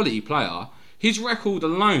a quality player. His record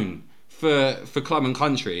alone for club and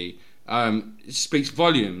country speaks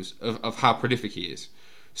volumes of how prolific he is.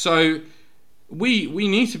 So we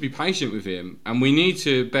need to be patient with him, and we need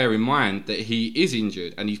to bear in mind that he is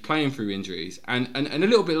injured and he's playing through injuries. And a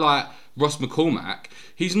little bit like Ross McCormack,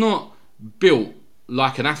 he's not built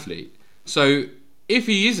like an athlete. So if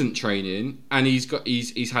he isn't training and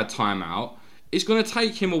he's had time out, it's going to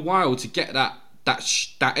take him a while to get that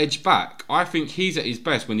edge back. I think he's at his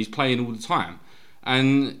best when he's playing all the time,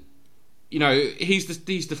 and you know he's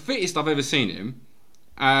the fittest I've ever seen him,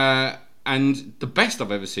 and the best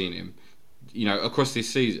I've ever seen him. You know, across this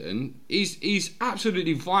season, he's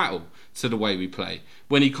absolutely vital to the way we play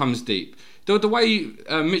when he comes deep. The way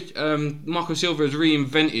Marco Silva has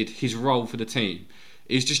reinvented his role for the team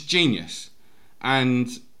is just genius, and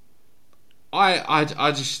I'm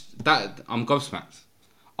gobsmacked.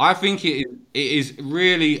 I think it is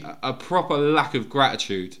really a proper lack of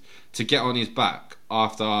gratitude to get on his back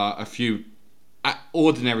after a few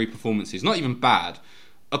ordinary performances. Not even bad,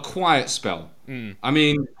 a quiet spell. I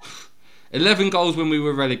mean, 11 goals when we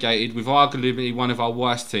were relegated with arguably one of our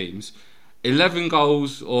worst teams. 11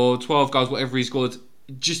 goals or 12 goals, whatever he scored,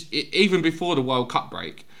 just even before the World Cup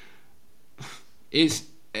break.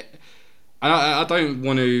 I don't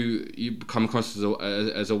want to come across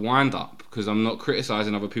as a wind-up because I'm not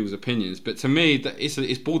criticising other people's opinions, but to me,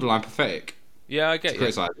 it's borderline pathetic. Yeah, I get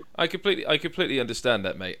you. I completely understand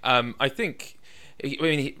that, mate. I think,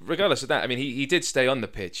 regardless of that, he did stay on the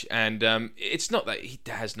pitch, and it's not that he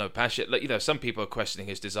has no passion. Like, some people are questioning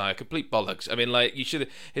his desire. Complete bollocks.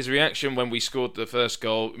 His reaction when we scored the first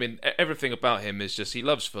goal. Everything about him is just he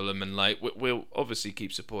loves Fulham, and we'll obviously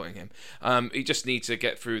keep supporting him. He just needs to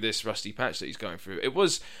get through this rusty patch that he's going through.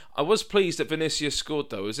 I was pleased that Vinicius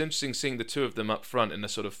scored, though. It was interesting seeing the two of them up front in a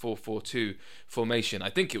sort of 4-4-2 formation. I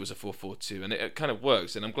think it was a 4-4-2, and it kind of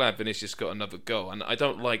works. And I'm glad Vinicius got another goal. And I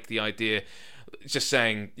don't like the idea. Just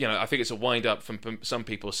saying, I think it's a wind-up from some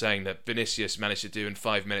people saying that Vinicius managed to do in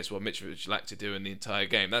 5 minutes what Mitrovic lacked to do in the entire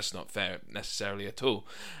game. That's not fair necessarily at all.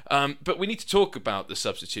 But we need to talk about the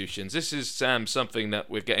substitutions. This is, Sam, something that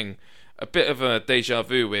we're getting a bit of a deja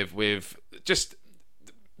vu with just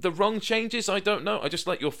the wrong changes. I don't know. I just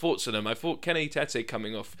like your thoughts on them. I thought Kenny Tete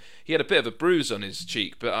coming off, he had a bit of a bruise on his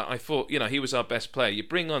cheek, but I thought, he was our best player. You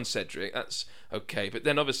bring on Cedric, that's okay. But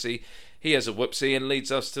then obviously he has a whoopsie and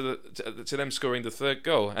leads us to them scoring the third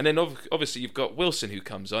goal. And then obviously you've got Wilson who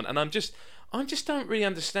comes on, and I just don't really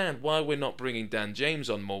understand why we're not bringing Dan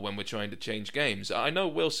James on more when we're trying to change games. I know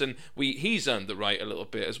Wilson, he's earned the right a little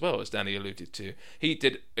bit as well, as Danny alluded to. He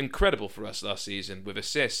did incredible for us last season with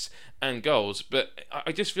assists and goals, but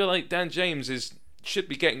I just feel like Dan James should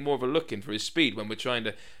be getting more of a look in for his speed when we're trying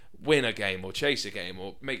to win a game or chase a game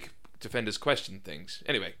or make defenders question things.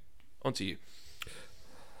 Anyway, on to you.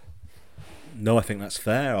 No, I think that's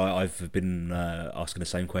fair. I've been asking the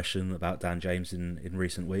same question about Dan James in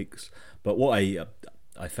recent weeks. But what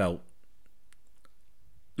I felt,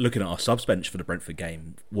 looking at our subs bench for the Brentford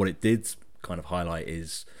game, what it did kind of highlight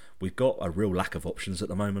is we've got a real lack of options at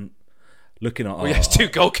the moment. Looking at two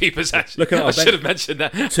goalkeepers, actually. I should have mentioned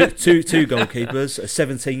that. two goalkeepers, a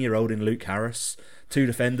 17-year-old in Luke Harris, 2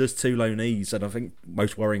 defenders, 2 loanees, and I think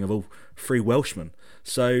most worrying of all, 3 Welshmen.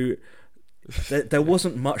 So there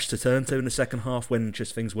wasn't much to turn to in the second half when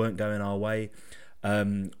just things weren't going our way.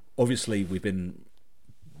 Obviously, we've been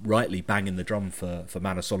rightly banging the drum for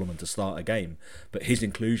Manor Solomon to start a game, but his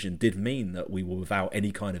inclusion did mean that we were without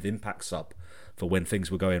any kind of impact sub for when things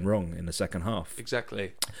were going wrong in the second half.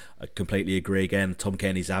 Exactly. I completely agree. Again, Tom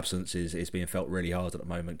Kenny's absence is being felt really hard at the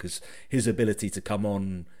moment because his ability to come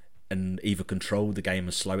on and either control the game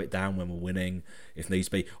and slow it down when we're winning, if needs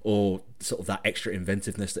be, or sort of that extra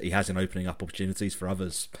inventiveness that he has in opening up opportunities for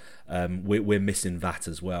others. We're missing that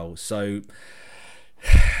as well. So,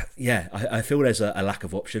 yeah, I feel there's a lack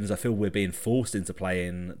of options. I feel we're being forced into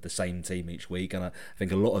playing the same team each week, and I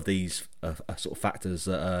think a lot of these are sort of factors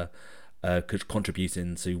that are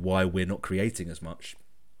contributing to why we're not creating as much.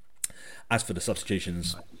 As for the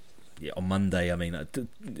substitutions, on Monday,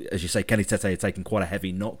 as you say, Kenny Tete had taken quite a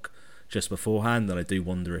heavy knock just beforehand, and I do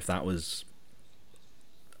wonder if that was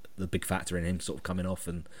the big factor in him sort of coming off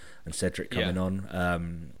and Cedric coming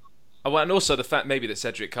on. Oh, well, and also the fact maybe that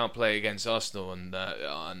Cedric can't play against Arsenal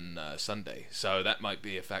on Sunday, so that might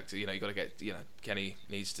be a factor. You got to get, Kenny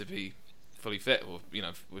needs to be fully fit, or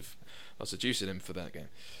with lots of juice in him for that game.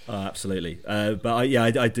 Oh, absolutely. But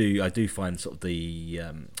I do find sort of the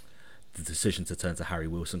decision to turn to Harry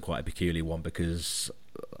Wilson quite a peculiar one, because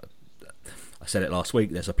I said it last week.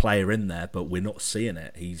 There's a player in there, but we're not seeing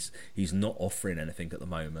it. He's not offering anything at the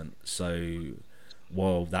moment. So.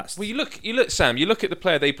 Well, you look, Sam. You look at the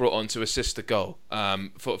player they brought on to assist the goal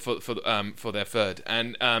for their third,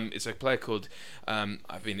 and it's a player called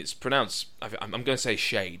it's pronounced. I'm going to say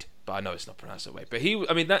Shade, but I know it's not pronounced that way. But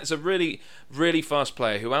that's a really, really fast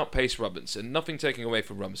player who outpaced Robinson. Nothing taking away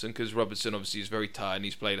from Robinson, because Robinson obviously is very tired and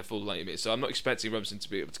he's played a full 90 minutes. So I'm not expecting Robinson to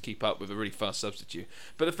be able to keep up with a really fast substitute.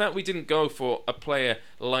 But the fact we didn't go for a player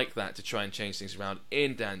like that to try and change things around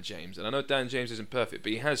in Dan James, and I know Dan James isn't perfect,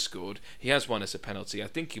 but he has scored. He has won us a penalty. I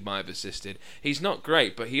think he might have assisted. He's not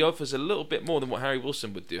great, but he offers a little bit more than what Harry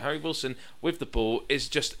Wilson would do. Harry Wilson with the ball is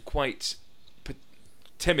just quite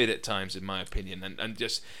timid at times, in my opinion, and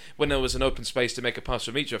just when there was an open space to make a pass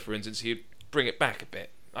from Mitra, for instance, he'd bring it back a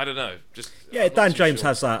bit. I don't know. Dan James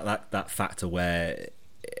has that factor where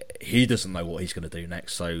he doesn't know what he's going to do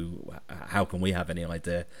next, so how can we have any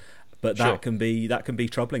idea? But that can be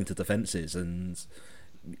troubling to defences, and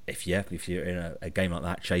if you're in a game like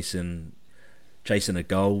that, chasing a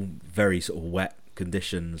goal, very sort of wet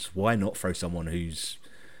conditions, why not throw someone who's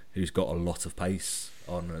got a lot of pace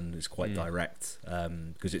on and is quite direct,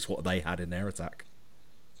 because it's what they had in their attack.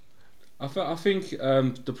 I think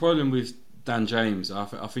the problem with Dan James, I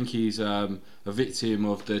think he's a victim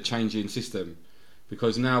of the changing system,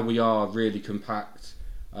 because now we are really compact,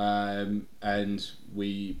 and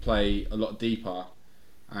we play a lot deeper,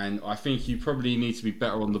 and I think you probably need to be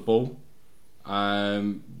better on the ball.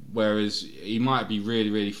 Whereas he might be really,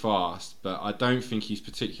 really fast, but I don't think he's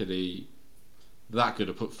particularly that good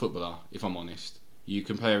a footballer, if I'm honest. You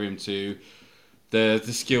compare him to the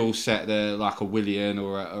skill set that like a Willian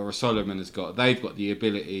or a Solomon has got. They've got the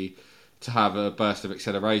ability to have a burst of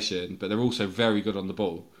acceleration, but they're also very good on the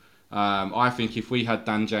ball. I think if we had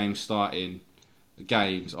Dan James starting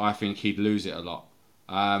games, I think he'd lose it a lot.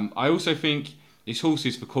 I also think it's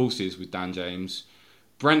horses for courses with Dan James.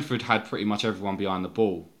 Brentford had pretty much everyone behind the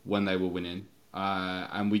ball when they were winning,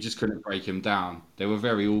 and we just couldn't break him down. They were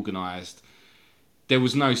very organised. There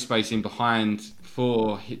was no space in behind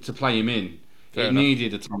to play him in. Fair it enough.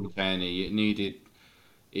 Needed a Tom Kearney. It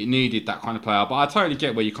needed that kind of player. But I totally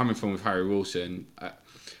get where you're coming from with Harry Wilson.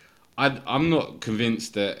 I'm not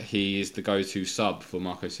convinced that he is the go-to sub for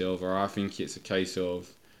Marco Silva. I think it's a case of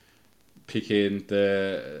picking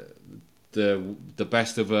the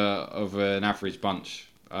best of an average bunch.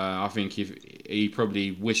 I think if he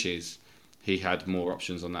probably wishes he had more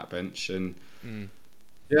options on that bench, and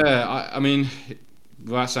I mean,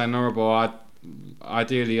 without saying horrible,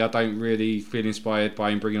 ideally I don't really feel inspired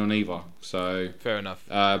by him bringing on either. So Fair enough.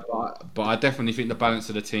 But I definitely think the balance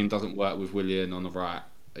of the team doesn't work with Willian on the right.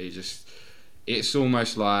 It's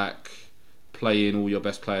almost like playing all your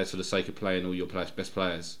best players for the sake of playing all your best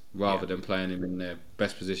players, rather than playing them in their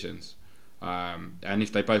best positions. And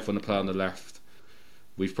if they both want to play on the left,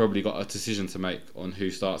 we've probably got a decision to make on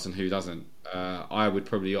who starts and who doesn't. I would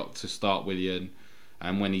probably opt to start Willian,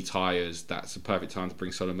 and when he tires, that's a perfect time to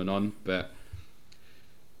bring Solomon on. But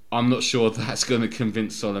I'm not sure that's going to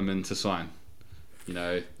convince Solomon to sign.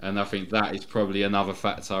 And I think that is probably another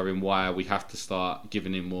factor in why we have to start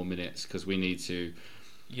giving him more minutes, because we need to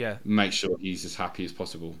make sure he's as happy as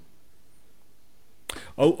possible.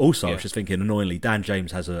 Oh, also, I was just thinking, annoyingly, Dan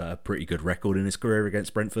James has a pretty good record in his career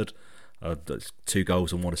against Brentford. That's 2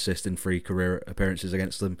 goals and 1 assist in 3 career appearances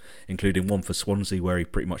against them, including one for Swansea, where he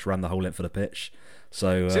pretty much ran the whole length of the pitch.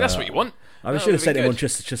 So that's what you want. I should have sent him on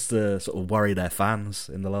just to sort of worry their fans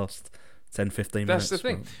in the last 10, 15 minutes. That's the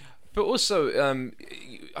thing. But also,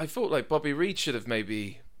 I thought like Bobby Reid should have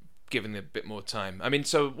maybe given a bit more time. I mean,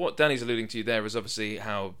 so what Danny's alluding to there is obviously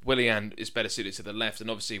how Willian is better suited to the left, and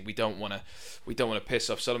obviously we don't want to piss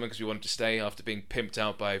off Solomon, because we want him to stay after being pimped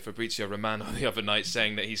out by Fabrizio Romano the other night,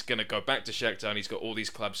 saying that he's going to go back to Shakhtar and he's got all these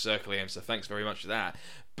clubs circling him. So thanks very much for that.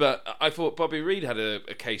 But I thought Bobby Reid had a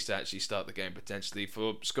case to actually start the game potentially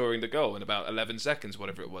for scoring the goal in about 11 seconds,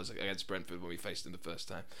 whatever it was, against Brentford when we faced them the first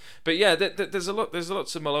time. But yeah, there's a lot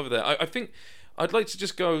to mull over there. I think I'd like to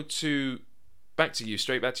just go straight back to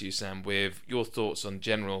you, Sam, with your thoughts on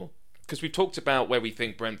general because we've talked about where we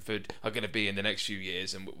think Brentford are going to be in the next few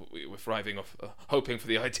years, and we're thriving off hoping for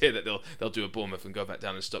the idea that they'll do a Bournemouth and go back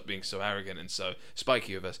down and stop being so arrogant and so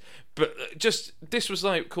spiky with us. But just this was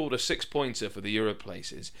like called a 6-pointer for the Euro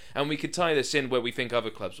places, and we could tie this in where we think other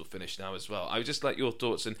clubs will finish now as well. I would just like your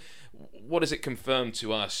thoughts, and what does it confirm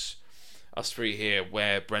to us three here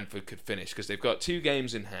where Brentford could finish, because they've got 2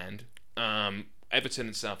 games in hand, Everton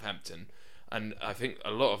and Southampton, and I think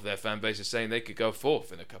a lot of their fan base is saying they could go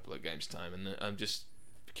 4th in a couple of games' time, and I'm just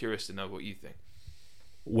curious to know what you think.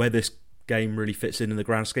 Where this game really fits in the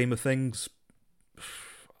grand scheme of things,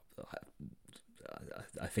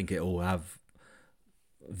 I think it will have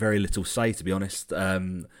very little say, to be honest. I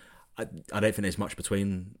don't think there's much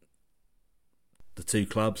between the two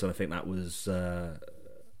clubs, and I think that was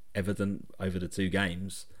evident over the 2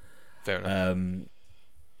 games. Fair enough.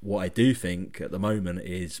 What I do think at the moment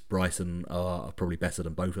is Brighton are probably better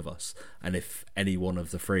than both of us, and if any one of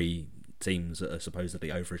the 3 teams that are supposedly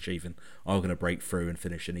overachieving are going to break through and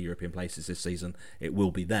finish in the European places this season, it will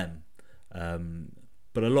be them.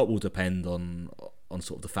 But a lot will depend on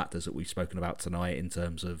sort of the factors that we've spoken about tonight in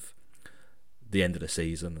terms of the end of the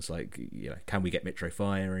season. It's like, can we get Mitro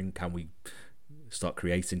firing? Can we start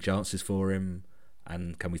creating chances for him?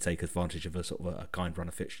 And can we take advantage of a sort of a kind run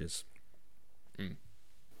of fixtures?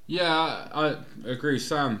 Yeah, I agree with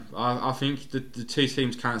Sam. I think the 2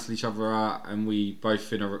 teams cancel each other out, and we both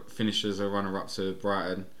finish as a runner-up to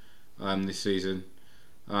Brighton this season.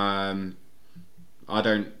 I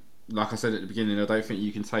don't, like I said at the beginning, I don't think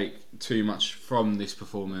you can take too much from this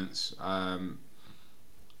performance. I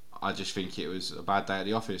just think it was a bad day at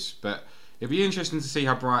the office. But it'd be interesting to see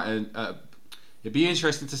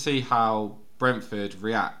how Brentford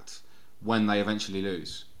react when they eventually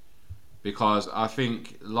lose, because I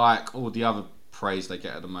think, like all the other praise they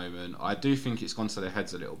get at the moment, I do think it's gone to their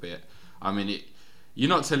heads a little bit. I mean, you're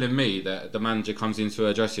not telling me that the manager comes into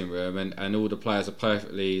a dressing room and all the players are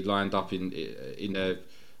perfectly lined up in their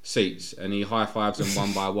seats, and he high fives them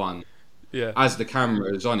one by one, as the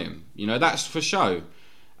camera is on him. That's for show,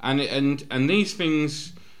 and these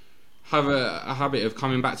things have a habit of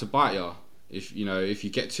coming back to bite you. If you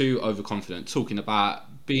get too overconfident, talking about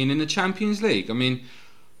being in the Champions League. I mean,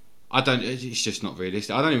 it's just not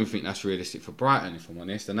realistic. I don't even think that's realistic for Brighton, if I'm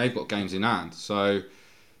honest. And they've got games in hand, so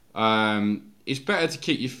it's better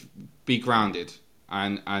to be grounded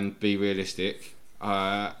and be realistic.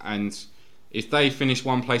 And if they finish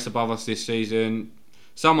one place above us this season,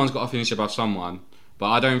 someone's got to finish above someone. But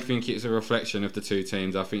I don't think it's a reflection of the 2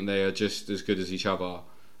 teams. I think they are just as good as each other,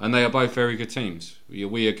 and they are both very good teams.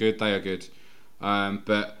 We are good, they are good.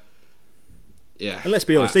 But yeah, and let's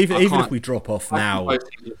be honest. Even if we drop off now, and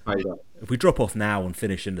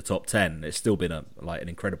finish in the top 10, it's still been an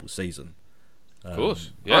incredible season. Of course,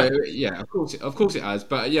 yeah, of course it has.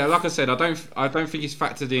 But yeah, like I said, I don't think it's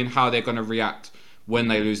factored in how they're going to react when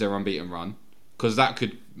they lose their unbeaten run, because that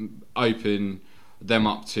could open them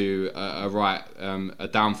up to a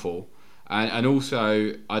downfall. And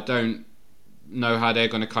also, I don't know how they're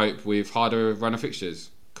going to cope with harder run of fixtures,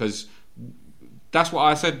 because that's what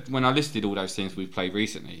I said when I listed all those teams we've played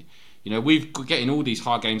recently. We've getting all these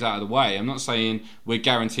hard games out of the way. I'm not saying we're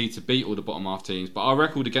guaranteed to beat all the bottom half teams, but our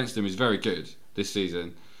record against them is very good this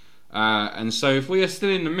season. And so if we are still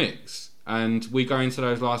in the mix and we go into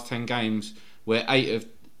those last 10 games where 8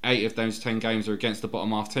 of those 10 games are against the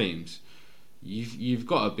bottom half teams, you've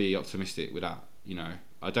got to be optimistic with that.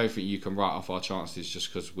 I don't think you can write off our chances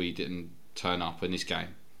just because we didn't turn up in this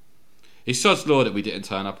game. It's sod's law that we didn't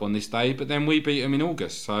turn up on this day, but then we beat them in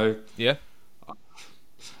August. So yeah,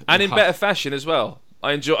 and in better fashion as well.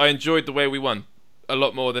 I enjoyed the way we won a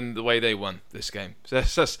lot more than the way they won this game. So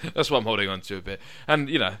that's what I'm holding on to a bit.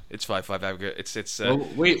 And it's 5-5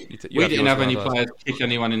 aggregate. We didn't have any players kick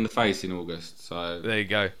anyone in the face in August. So there you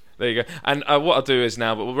go. And what I'll do is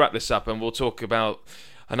now, but we'll wrap this up and we'll talk about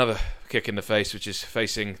another kick in the face, which is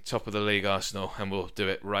facing top of the league Arsenal, and we'll do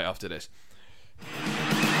it right after this.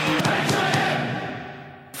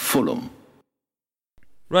 Fulham.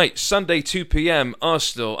 Right, Sunday 2 p.m,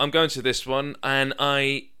 Arsenal. I'm going to this one, and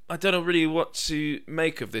I don't know really what to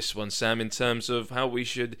make of this one, Sam, in terms of how we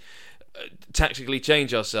should tactically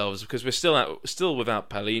change ourselves, because we're still without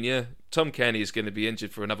Palhinha. Tom Kenny is going to be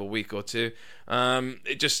injured for another week or 2.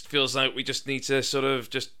 It just feels like we just need to sort of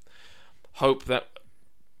just hope that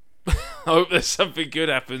something good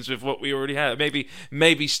happens with what we already have.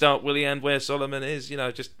 Maybe start Willian where Solomon is.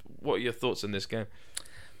 Just what are your thoughts on this game?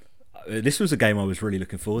 This was a game I was really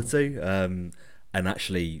looking forward to, and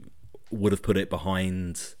actually would have put it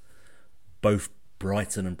behind both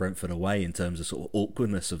Brighton and Brentford away in terms of sort of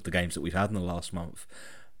awkwardness of the games that we've had in the last month.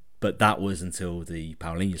 but that was until the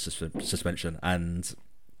Paulinho suspension, and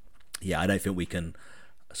yeah, I don't think we can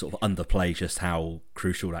sort of underplay just how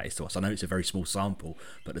crucial that is to us. I know it's a very small sample,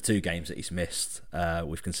 but the 2 games that he's missed,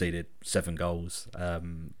 we've conceded 7 goals.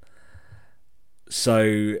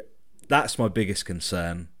 So that's my biggest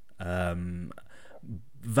concern.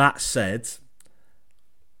 That said,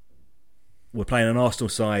 we're playing an Arsenal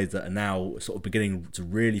side that are now sort of beginning to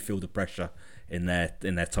really feel the pressure in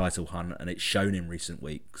their title hunt, and it's shown in recent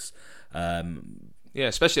weeks. Yeah,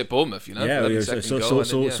 especially at Bournemouth, you know. Yeah,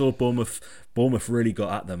 saw Bournemouth really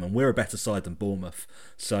got at them, and we're a better side than Bournemouth,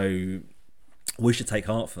 so we should take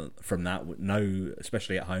heart from that. No,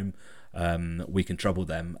 especially at home, we can trouble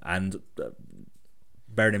them, and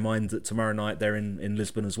bearing in mind that tomorrow night they're in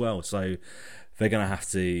Lisbon as well, so they're going to have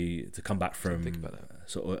to come back from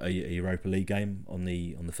sort of a Europa League game on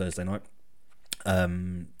the Thursday night.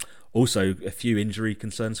 Also, a few injury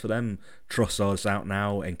concerns for them. Trossard's out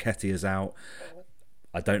now, Nketiah's out.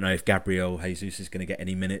 I don't know if Gabriel Jesus is going to get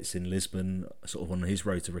any minutes in Lisbon, sort of on his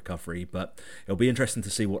road to recovery, but it'll be interesting to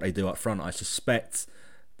see what they do up front. I suspect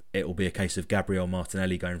it will be a case of Gabriel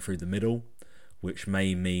Martinelli going through the middle, which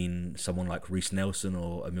may mean someone like Reece Nelson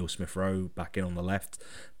or Emile Smith-Rowe back in on the left.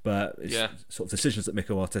 But it's sort of decisions that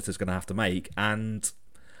Mikel Arteta is going to have to make, and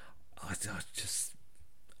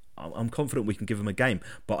I'm confident we can give them a game,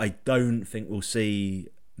 but I don't think we'll see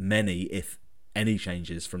many, if any,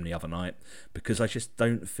 changes from the other night, because I just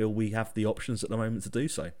don't feel we have the options at the moment to do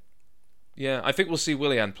so. Yeah, I think we'll see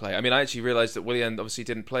Willian play. I mean, I actually realised that Willian obviously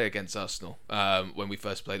didn't play against Arsenal when we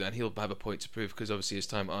first played, and he'll have a point to prove, because obviously his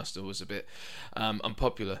time at Arsenal was a bit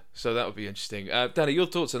unpopular. So that would be interesting. Danny, your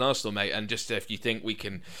thoughts on Arsenal, mate, and just if you think we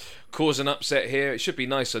can cause an upset here. It should be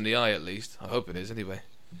nice on the eye, at least. I hope it is, anyway.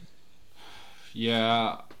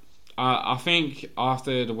 Yeah, I think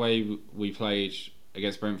after the way we played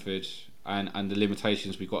against Brentford and the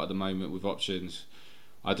limitations we've got at the moment with options,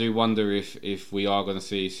 I do wonder if we are going to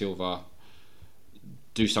see Silva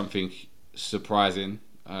do something surprising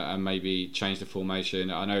and maybe change the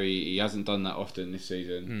formation. I know he hasn't done that often this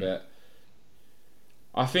season, but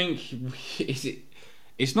I think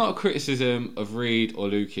it's not a criticism of Reed or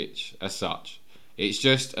Lukic as such. It's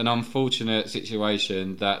just an unfortunate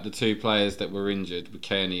situation that the 2 players that were injured were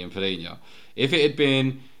Kearney and Palhinha. If it had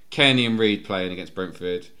been Kearney and Reed playing against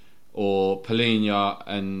Brentford, or Palhinha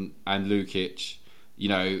and Lukic, you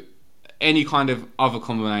know, any kind of other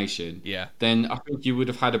combination, then I think you would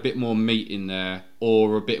have had a bit more meat in there,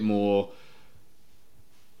 or a bit more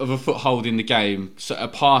of a foothold in the game, so a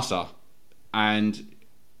passer. And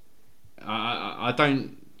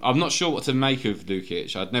I'm not sure what to make of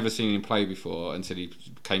Lukic. I'd never seen him play before until he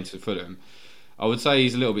came to Fulham. I would say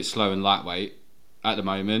he's a little bit slow and lightweight at the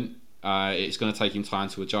moment. It's going to take him time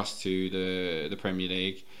to adjust to the Premier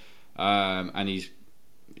League, and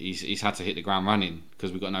he's had to hit the ground running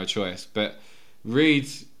because we've got no choice. But Reed,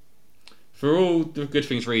 for all the good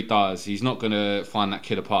things Reed does, he's not going to find that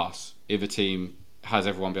killer pass if a team has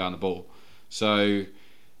everyone behind the ball. So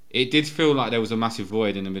it did feel like there was a massive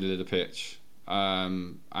void in the middle of the pitch.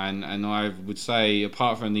 And I would say,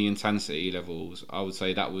 apart from the intensity levels, I would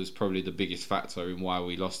say that was probably the biggest factor in why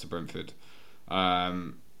we lost to Brentford.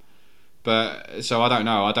 But so I don't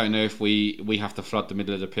know. I don't know if we have to flood the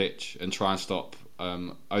middle of the pitch and try and stop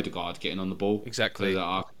Odegaard getting on the ball. Exactly. So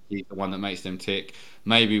that he's the one that makes them tick.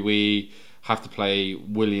 Maybe we have to play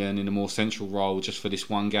Willian in a more central role just for this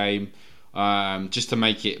one game, just to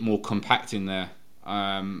make it more compact in there.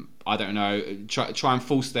 I don't know. Try and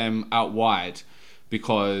force them out wide,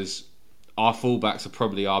 because our fullbacks are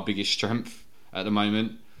probably our biggest strength at the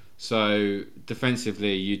moment. So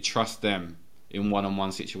defensively, you trust them in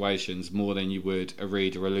one-on-one situations more than you would a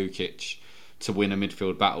Reed or a Lukic to win a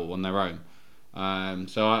midfield battle on their own.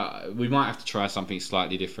 We might have to try something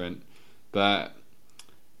slightly different, but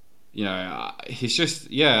you know, it's just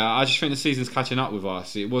I just think the season's catching up with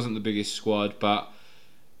us. It wasn't the biggest squad, but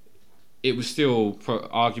it was still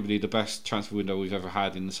arguably the best transfer window we've ever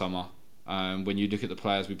had in the summer. When you look at the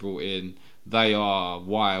players we brought in, they are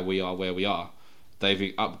why we are where we are.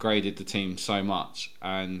 They've upgraded the team so much,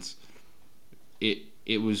 and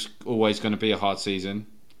it was always going to be a hard season.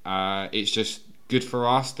 It's just good for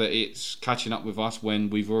us that it's catching up with us when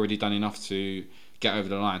we've already done enough to get over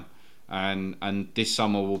the line. And this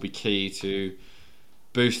summer will be key to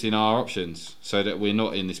boosting our options so that we're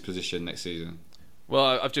not in this position next season.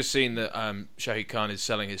 Well, I've just seen that Shahid Khan is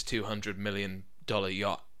selling his $200 million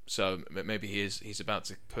yacht. So maybe he's about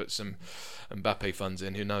to put some Mbappe funds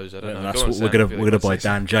in. Who knows? I don't know. That's what we're gonna buy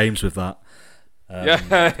Dan James with that.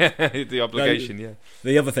 The obligation. Yeah.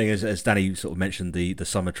 The other thing is, as Danny sort of mentioned, the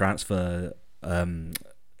summer transfer,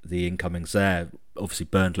 the incomings there. obviously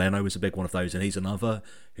Bernd Leno was a big one of those, and he's another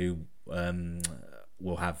who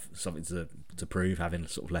will have something to prove, having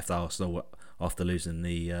sort of left Arsenal after losing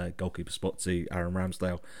the goalkeeper spot to Aaron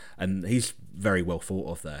Ramsdale, and he's very well thought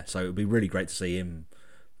of there. So it would be really great to see him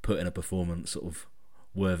put in a performance sort of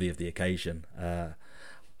worthy of the occasion.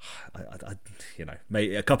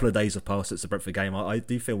 Maybe a couple of days have passed since the Brentford game. I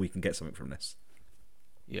do feel we can get something from this.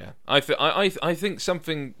 Yeah, I think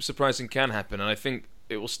something surprising can happen, and I think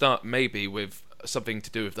it will start maybe with something to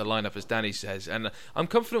do with the lineup, as Danny says, and I'm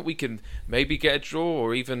confident we can maybe get a draw,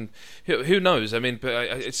 or even who knows. I mean, but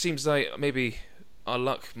it seems like maybe our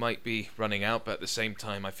luck might be running out, but at the same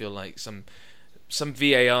time, I feel like some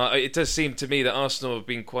VAR. It does seem to me that Arsenal have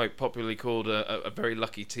been quite popularly called a very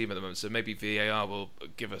lucky team at the moment, so maybe VAR will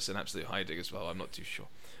give us an absolute hiding as well. I'm not too sure.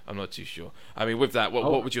 I mean, with that,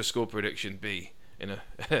 what would your score prediction be?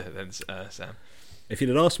 Then Sam. If you'd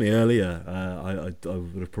have asked me earlier, I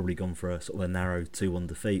would have probably gone for a sort of a narrow 2-1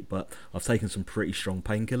 defeat, but I've taken some pretty strong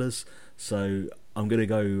painkillers, so I'm going to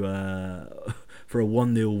go for a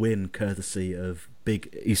 1-0 win, courtesy of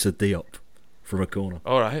big Issa Diop from a corner.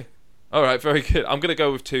 All right, very good. I'm going to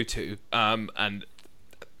go with 2-2, and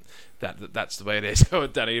that's the way it is. Oh,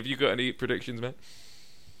 Danny, have you got any predictions, man?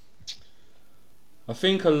 I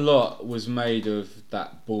think a lot was made of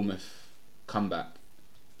that Bournemouth comeback.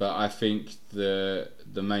 But I think the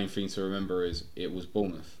main thing to remember is it was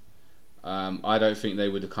Bournemouth. I don't think they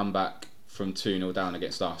would have come back from 2-0 down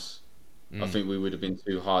against us. I think we would have been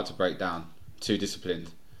too hard to break down, too disciplined.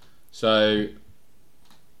 So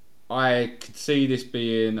I could see this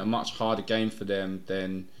being a much harder game for them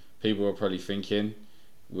than people were probably thinking,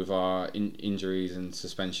 with our injuries and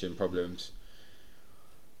suspension problems.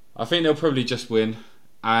 I think they'll probably just win.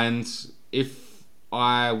 And if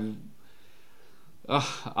I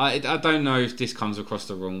don't know if this comes across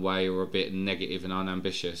the wrong way or a bit negative and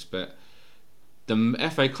unambitious, but the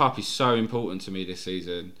FA Cup is so important to me this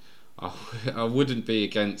season. I wouldn't be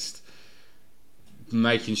against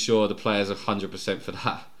making sure the players are 100% for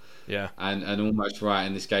that. Yeah. And almost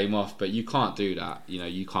writing this game off, but you can't do that.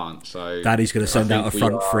 You can't. So Daddy's going to send out a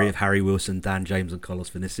front three of Harry Wilson, Dan James and Carlos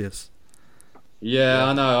Vinicius. Yeah,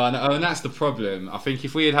 I know, and that's the problem. I think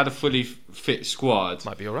if we had a fully fit squad,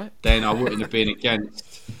 might be all right. Then I wouldn't have been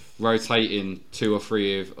against rotating 2 or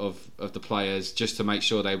 3 of the players just to make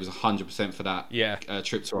sure they was 100% for that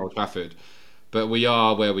trip to Old Trafford. But we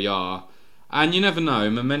are where we are, and you never know.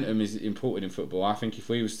 Momentum is important in football. I think if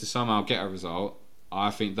we was to somehow get a result, I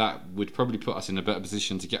think that would probably put us in a better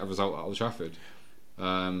position to get a result at Old Trafford.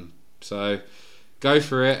 So. Go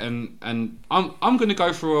for it, and I'm going to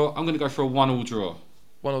go for a 1-1 draw.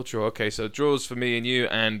 1-1 draw. Okay, so draws for me and you,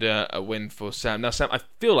 and a win for Sam. Now, Sam, I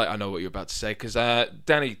feel like I know what you're about to say, because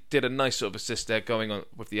Danny did a nice sort of assist there going on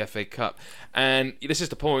with the FA Cup, and this is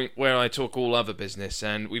the point where I talk all other business,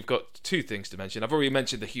 and we've got 2 things to mention. I've already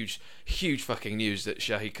mentioned the huge fucking news that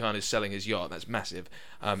Shahid Khan is selling his yacht. That's massive.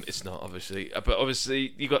 It's not, obviously, but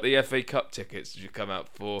obviously you got the FA Cup tickets that come out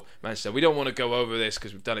for Manchester. We don't want to go over this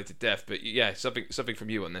because we've done it to death, but yeah, something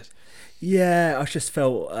from you on this. Yeah, I just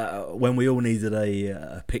felt when we all needed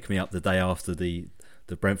a pick-me-up the day after the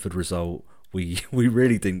Brentford result, we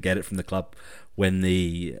really didn't get it from the club when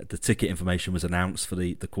the ticket information was announced for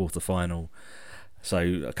the quarter-final. So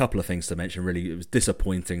a couple of things to mention, really. It was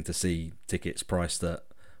disappointing to see tickets priced at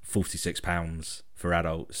 £46 for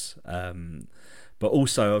adults. But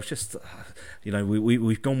also, I was just,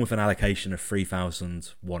 we've gone with an allocation of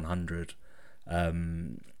 3,100.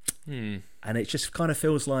 And it just kind of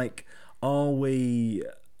feels like, are we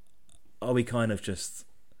kind of just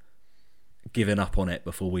giving up on it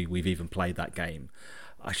before we've even played that game?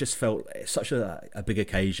 I just felt it's such a big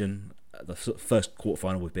occasion, the first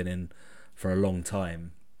quarterfinal we've been in for a long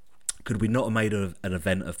time. Could we not have made an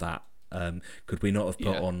event of that? Could we not have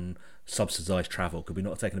put on subsidised travel? Could we not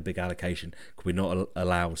have taken a big allocation? Could we not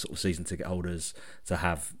allow sort of season ticket holders to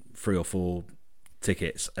have 3 or 4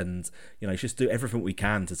 tickets, and just do everything we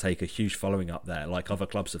can to take a huge following up there, like other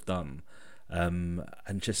clubs have done, and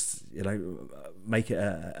just make it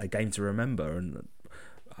a game to remember, and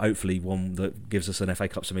hopefully one that gives us an FA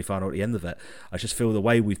Cup semi-final at the end of it. I just feel the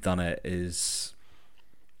way we've done it is,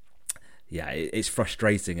 it's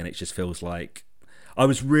frustrating, and it just feels like I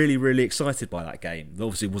was really, really excited by that game.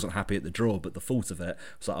 Obviously, wasn't happy at the draw, but the thought of it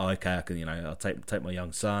was like, okay, I can, I'll take my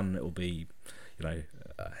young son. It'll be,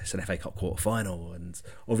 it's an FA Cup quarter final, and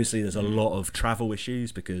obviously there's a lot of travel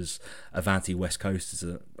issues because Avanti West Coast is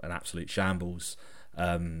an absolute shambles.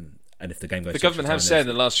 And if the game goes, the government have said in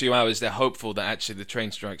the last few hours they're hopeful that actually the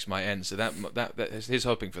train strikes might end. So that he's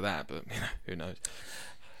hoping for that, but who knows?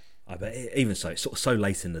 But even so, it's sort of so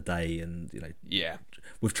late in the day, and Yeah.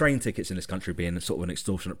 with train tickets in this country being sort of an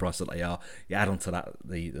extortionate price that they are, you add on to that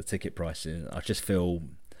the ticket pricing. I just feel,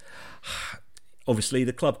 obviously,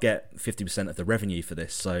 the club get 50% of the revenue for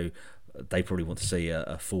this, so they probably want to see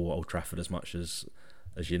a full Old Trafford as much as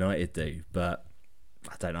United do. But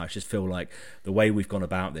I don't know. I just feel like the way we've gone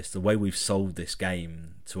about this, the way we've sold this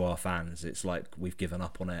game to our fans, it's like we've given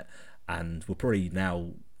up on it, and we'll probably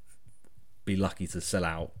now be lucky to sell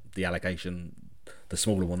out the allocation, the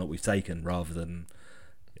smaller one that we've taken, rather than,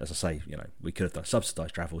 as I say, we could have done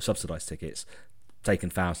subsidised travel, subsidised tickets, taken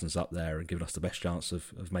thousands up there, and given us the best chance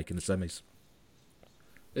of making the semis.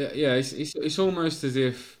 Yeah. It's almost as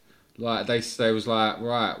if like they was like,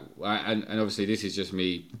 right, and obviously this is just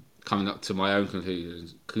me coming up to my own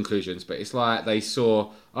conclusions, but it's like they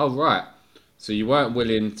saw, oh right, so you weren't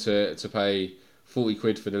willing to pay 40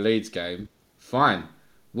 quid for the Leeds game, fine,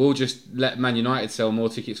 we'll just let Man United sell more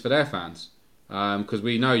tickets for their fans, because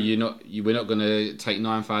we know we're not going to take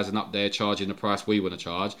 9,000 up there charging the price we want to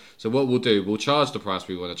charge. So what we'll do, we'll charge the price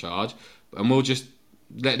we want to charge, and we'll just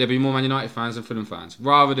let there be more Man United fans than Fulham fans,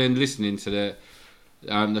 rather than listening to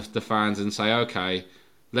the fans and say, okay,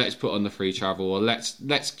 let's put on the free travel, or let's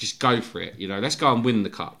just go for it. Let's go and win the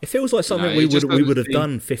cup. It feels like something we would have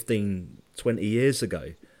done 15, 20 years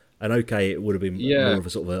ago. And okay, it would have been more of a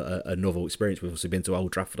sort of a novel experience. We've obviously been to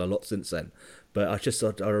Old Trafford a lot since then. But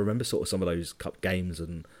I remember sort of some of those cup games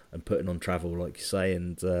and putting on travel, like you say.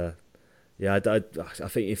 And I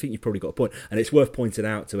think you've probably got a point. And it's worth pointing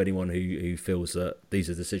out to anyone who feels that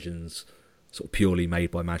these are decisions sort of purely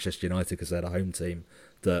made by Manchester United because they're the home team,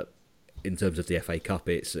 that in terms of the FA Cup,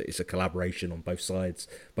 it's a collaboration on both sides,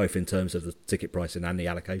 both in terms of the ticket pricing and the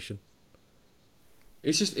allocation.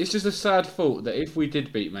 It's just a sad thought that if we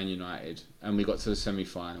did beat Man United and we got to the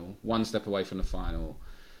semi-final, one step away from the final,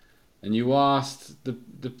 and you asked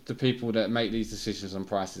the people that make these decisions on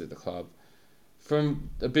prices at the club, from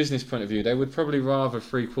a business point of view, they would probably rather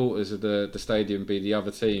 3/4 of the stadium be the other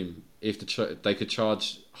team if they could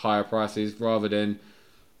charge higher prices, rather than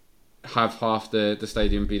have half the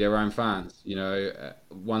stadium be their own fans.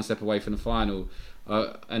 One step away from the final,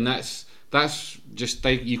 and that's just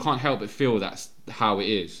you can't help but feel that's how it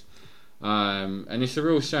is, and it's a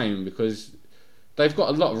real shame because they've got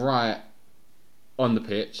a lot right on the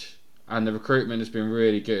pitch, and the recruitment has been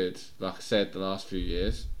really good. Like I said, the last few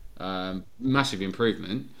years, massive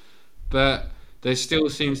improvement, but there still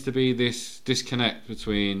seems to be this disconnect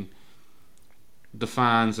between the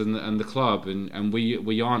fans and the club, and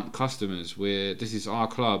we aren't customers. This is our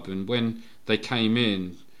club, and when they came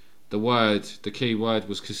in, the key word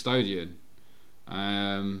was custodian.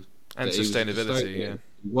 And sustainability, yeah.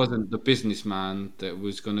 He wasn't the businessman that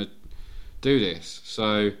was going to do this.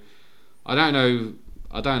 So I don't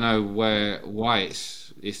know why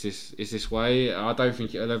it's this way. I don't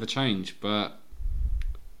think it'll ever change, but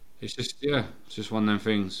it's just one of them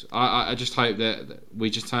things. I just hope that we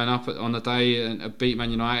just turn up on the day and beat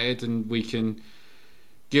Man United, and we can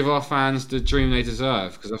give our fans the dream they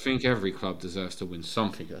deserve, because I think every club deserves to win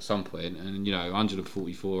something at some point, and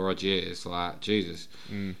 144 odd years, like Jesus.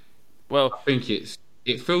 Well, I think it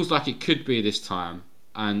feels like it could be this time,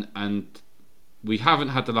 and we haven't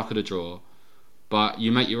had the luck of the draw, but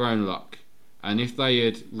you make your own luck. And if they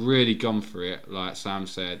had really gone for it, like Sam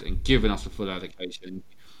said, and given us a full allocation,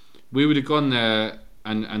 we would have gone there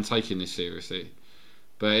and taken this seriously.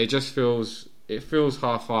 But it just feels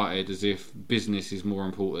half-hearted, as if business is more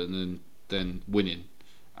important than winning,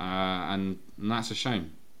 and that's a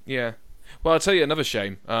shame. Yeah. Well, I'll tell you another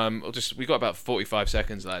shame. We got about 45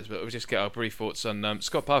 seconds, lads, but we'll just get our brief thoughts on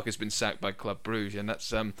Scott Parker's been sacked by Club Brugge, and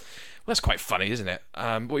that's quite funny, isn't it?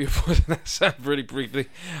 What are your thoughts on that, Sam, really briefly?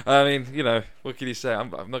 I mean, what can you say? I'm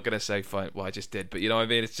not going to say what I just did, but I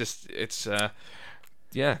mean,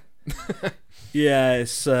 yeah. Yeah,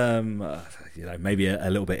 it's maybe a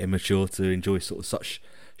little bit immature to enjoy sort of such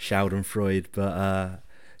Schadenfreude, but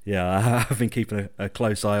I've been keeping a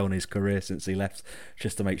close eye on his career since he left,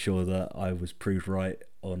 just to make sure that I was proved right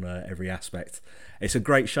on every aspect. It's a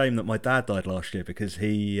great shame that my dad died last year, because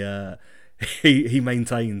he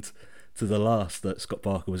maintained to the last that Scott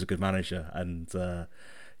Parker was a good manager, and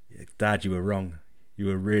Dad, you were wrong. You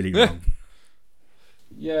were really wrong.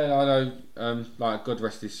 Yeah, I know. God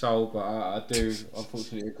rest his soul, but I do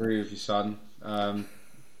unfortunately agree with your son.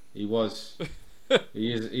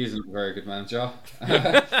 He isn't a very good manager.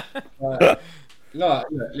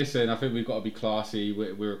 Listen, I think we've got to be classy.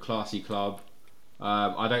 We're a classy club.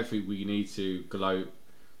 I don't think we need to gloat.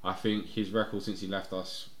 I think his record since he left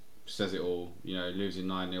us says it all. Losing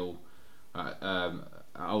 9-0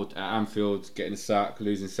 at at Anfield, getting a sack,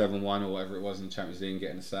 losing 7-1 or whatever it was in the Champions League, and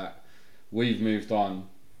getting a sack. We've moved on,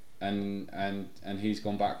 and he's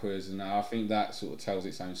gone backwards, and I think that sort of tells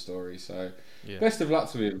its own story. So, best of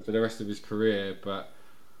luck to him for the rest of his career, but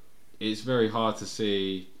it's very hard to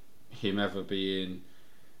see him ever being.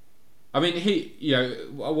 I mean,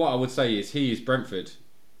 what I would say is he is Brentford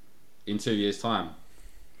in 2 years' time.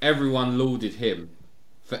 Everyone lauded him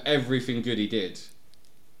for everything good he did,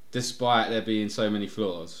 despite there being so many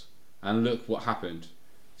flaws. And look what happened.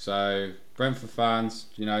 So, Brentford fans,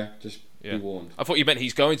 just be warned. I thought you meant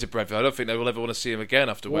he's going to Brentford. I don't think they will ever want to see him again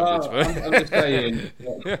after Well, Wembley. I'm just saying,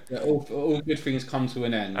 that all good things come to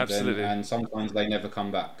an end. Absolutely. And sometimes they never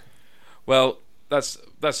come back. Well, that's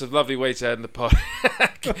a lovely way to end the pod.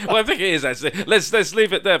 Well, I think it is, actually. Let's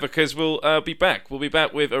leave it there, because we'll be back. We'll be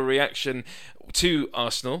back with a reaction to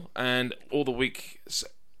Arsenal and all the week's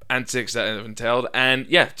antics that have entailed. And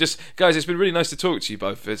just guys, it's been really nice to talk to you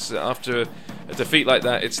both. It's after a defeat like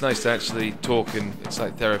that, it's nice to actually talk, and it's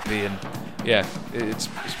like therapy. And it's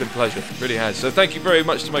been a pleasure. It really has. So thank you very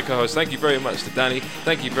much to my co-host. Thank you very much to Danny.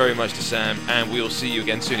 Thank you very much to Sam. And we'll see you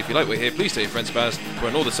again soon. If you like what you hear, please tell your friends about us. We're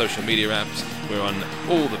on all the social media apps. We're on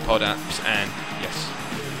all the pod apps. And yes,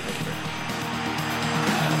 thank you very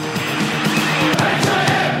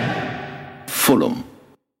much. Fulham.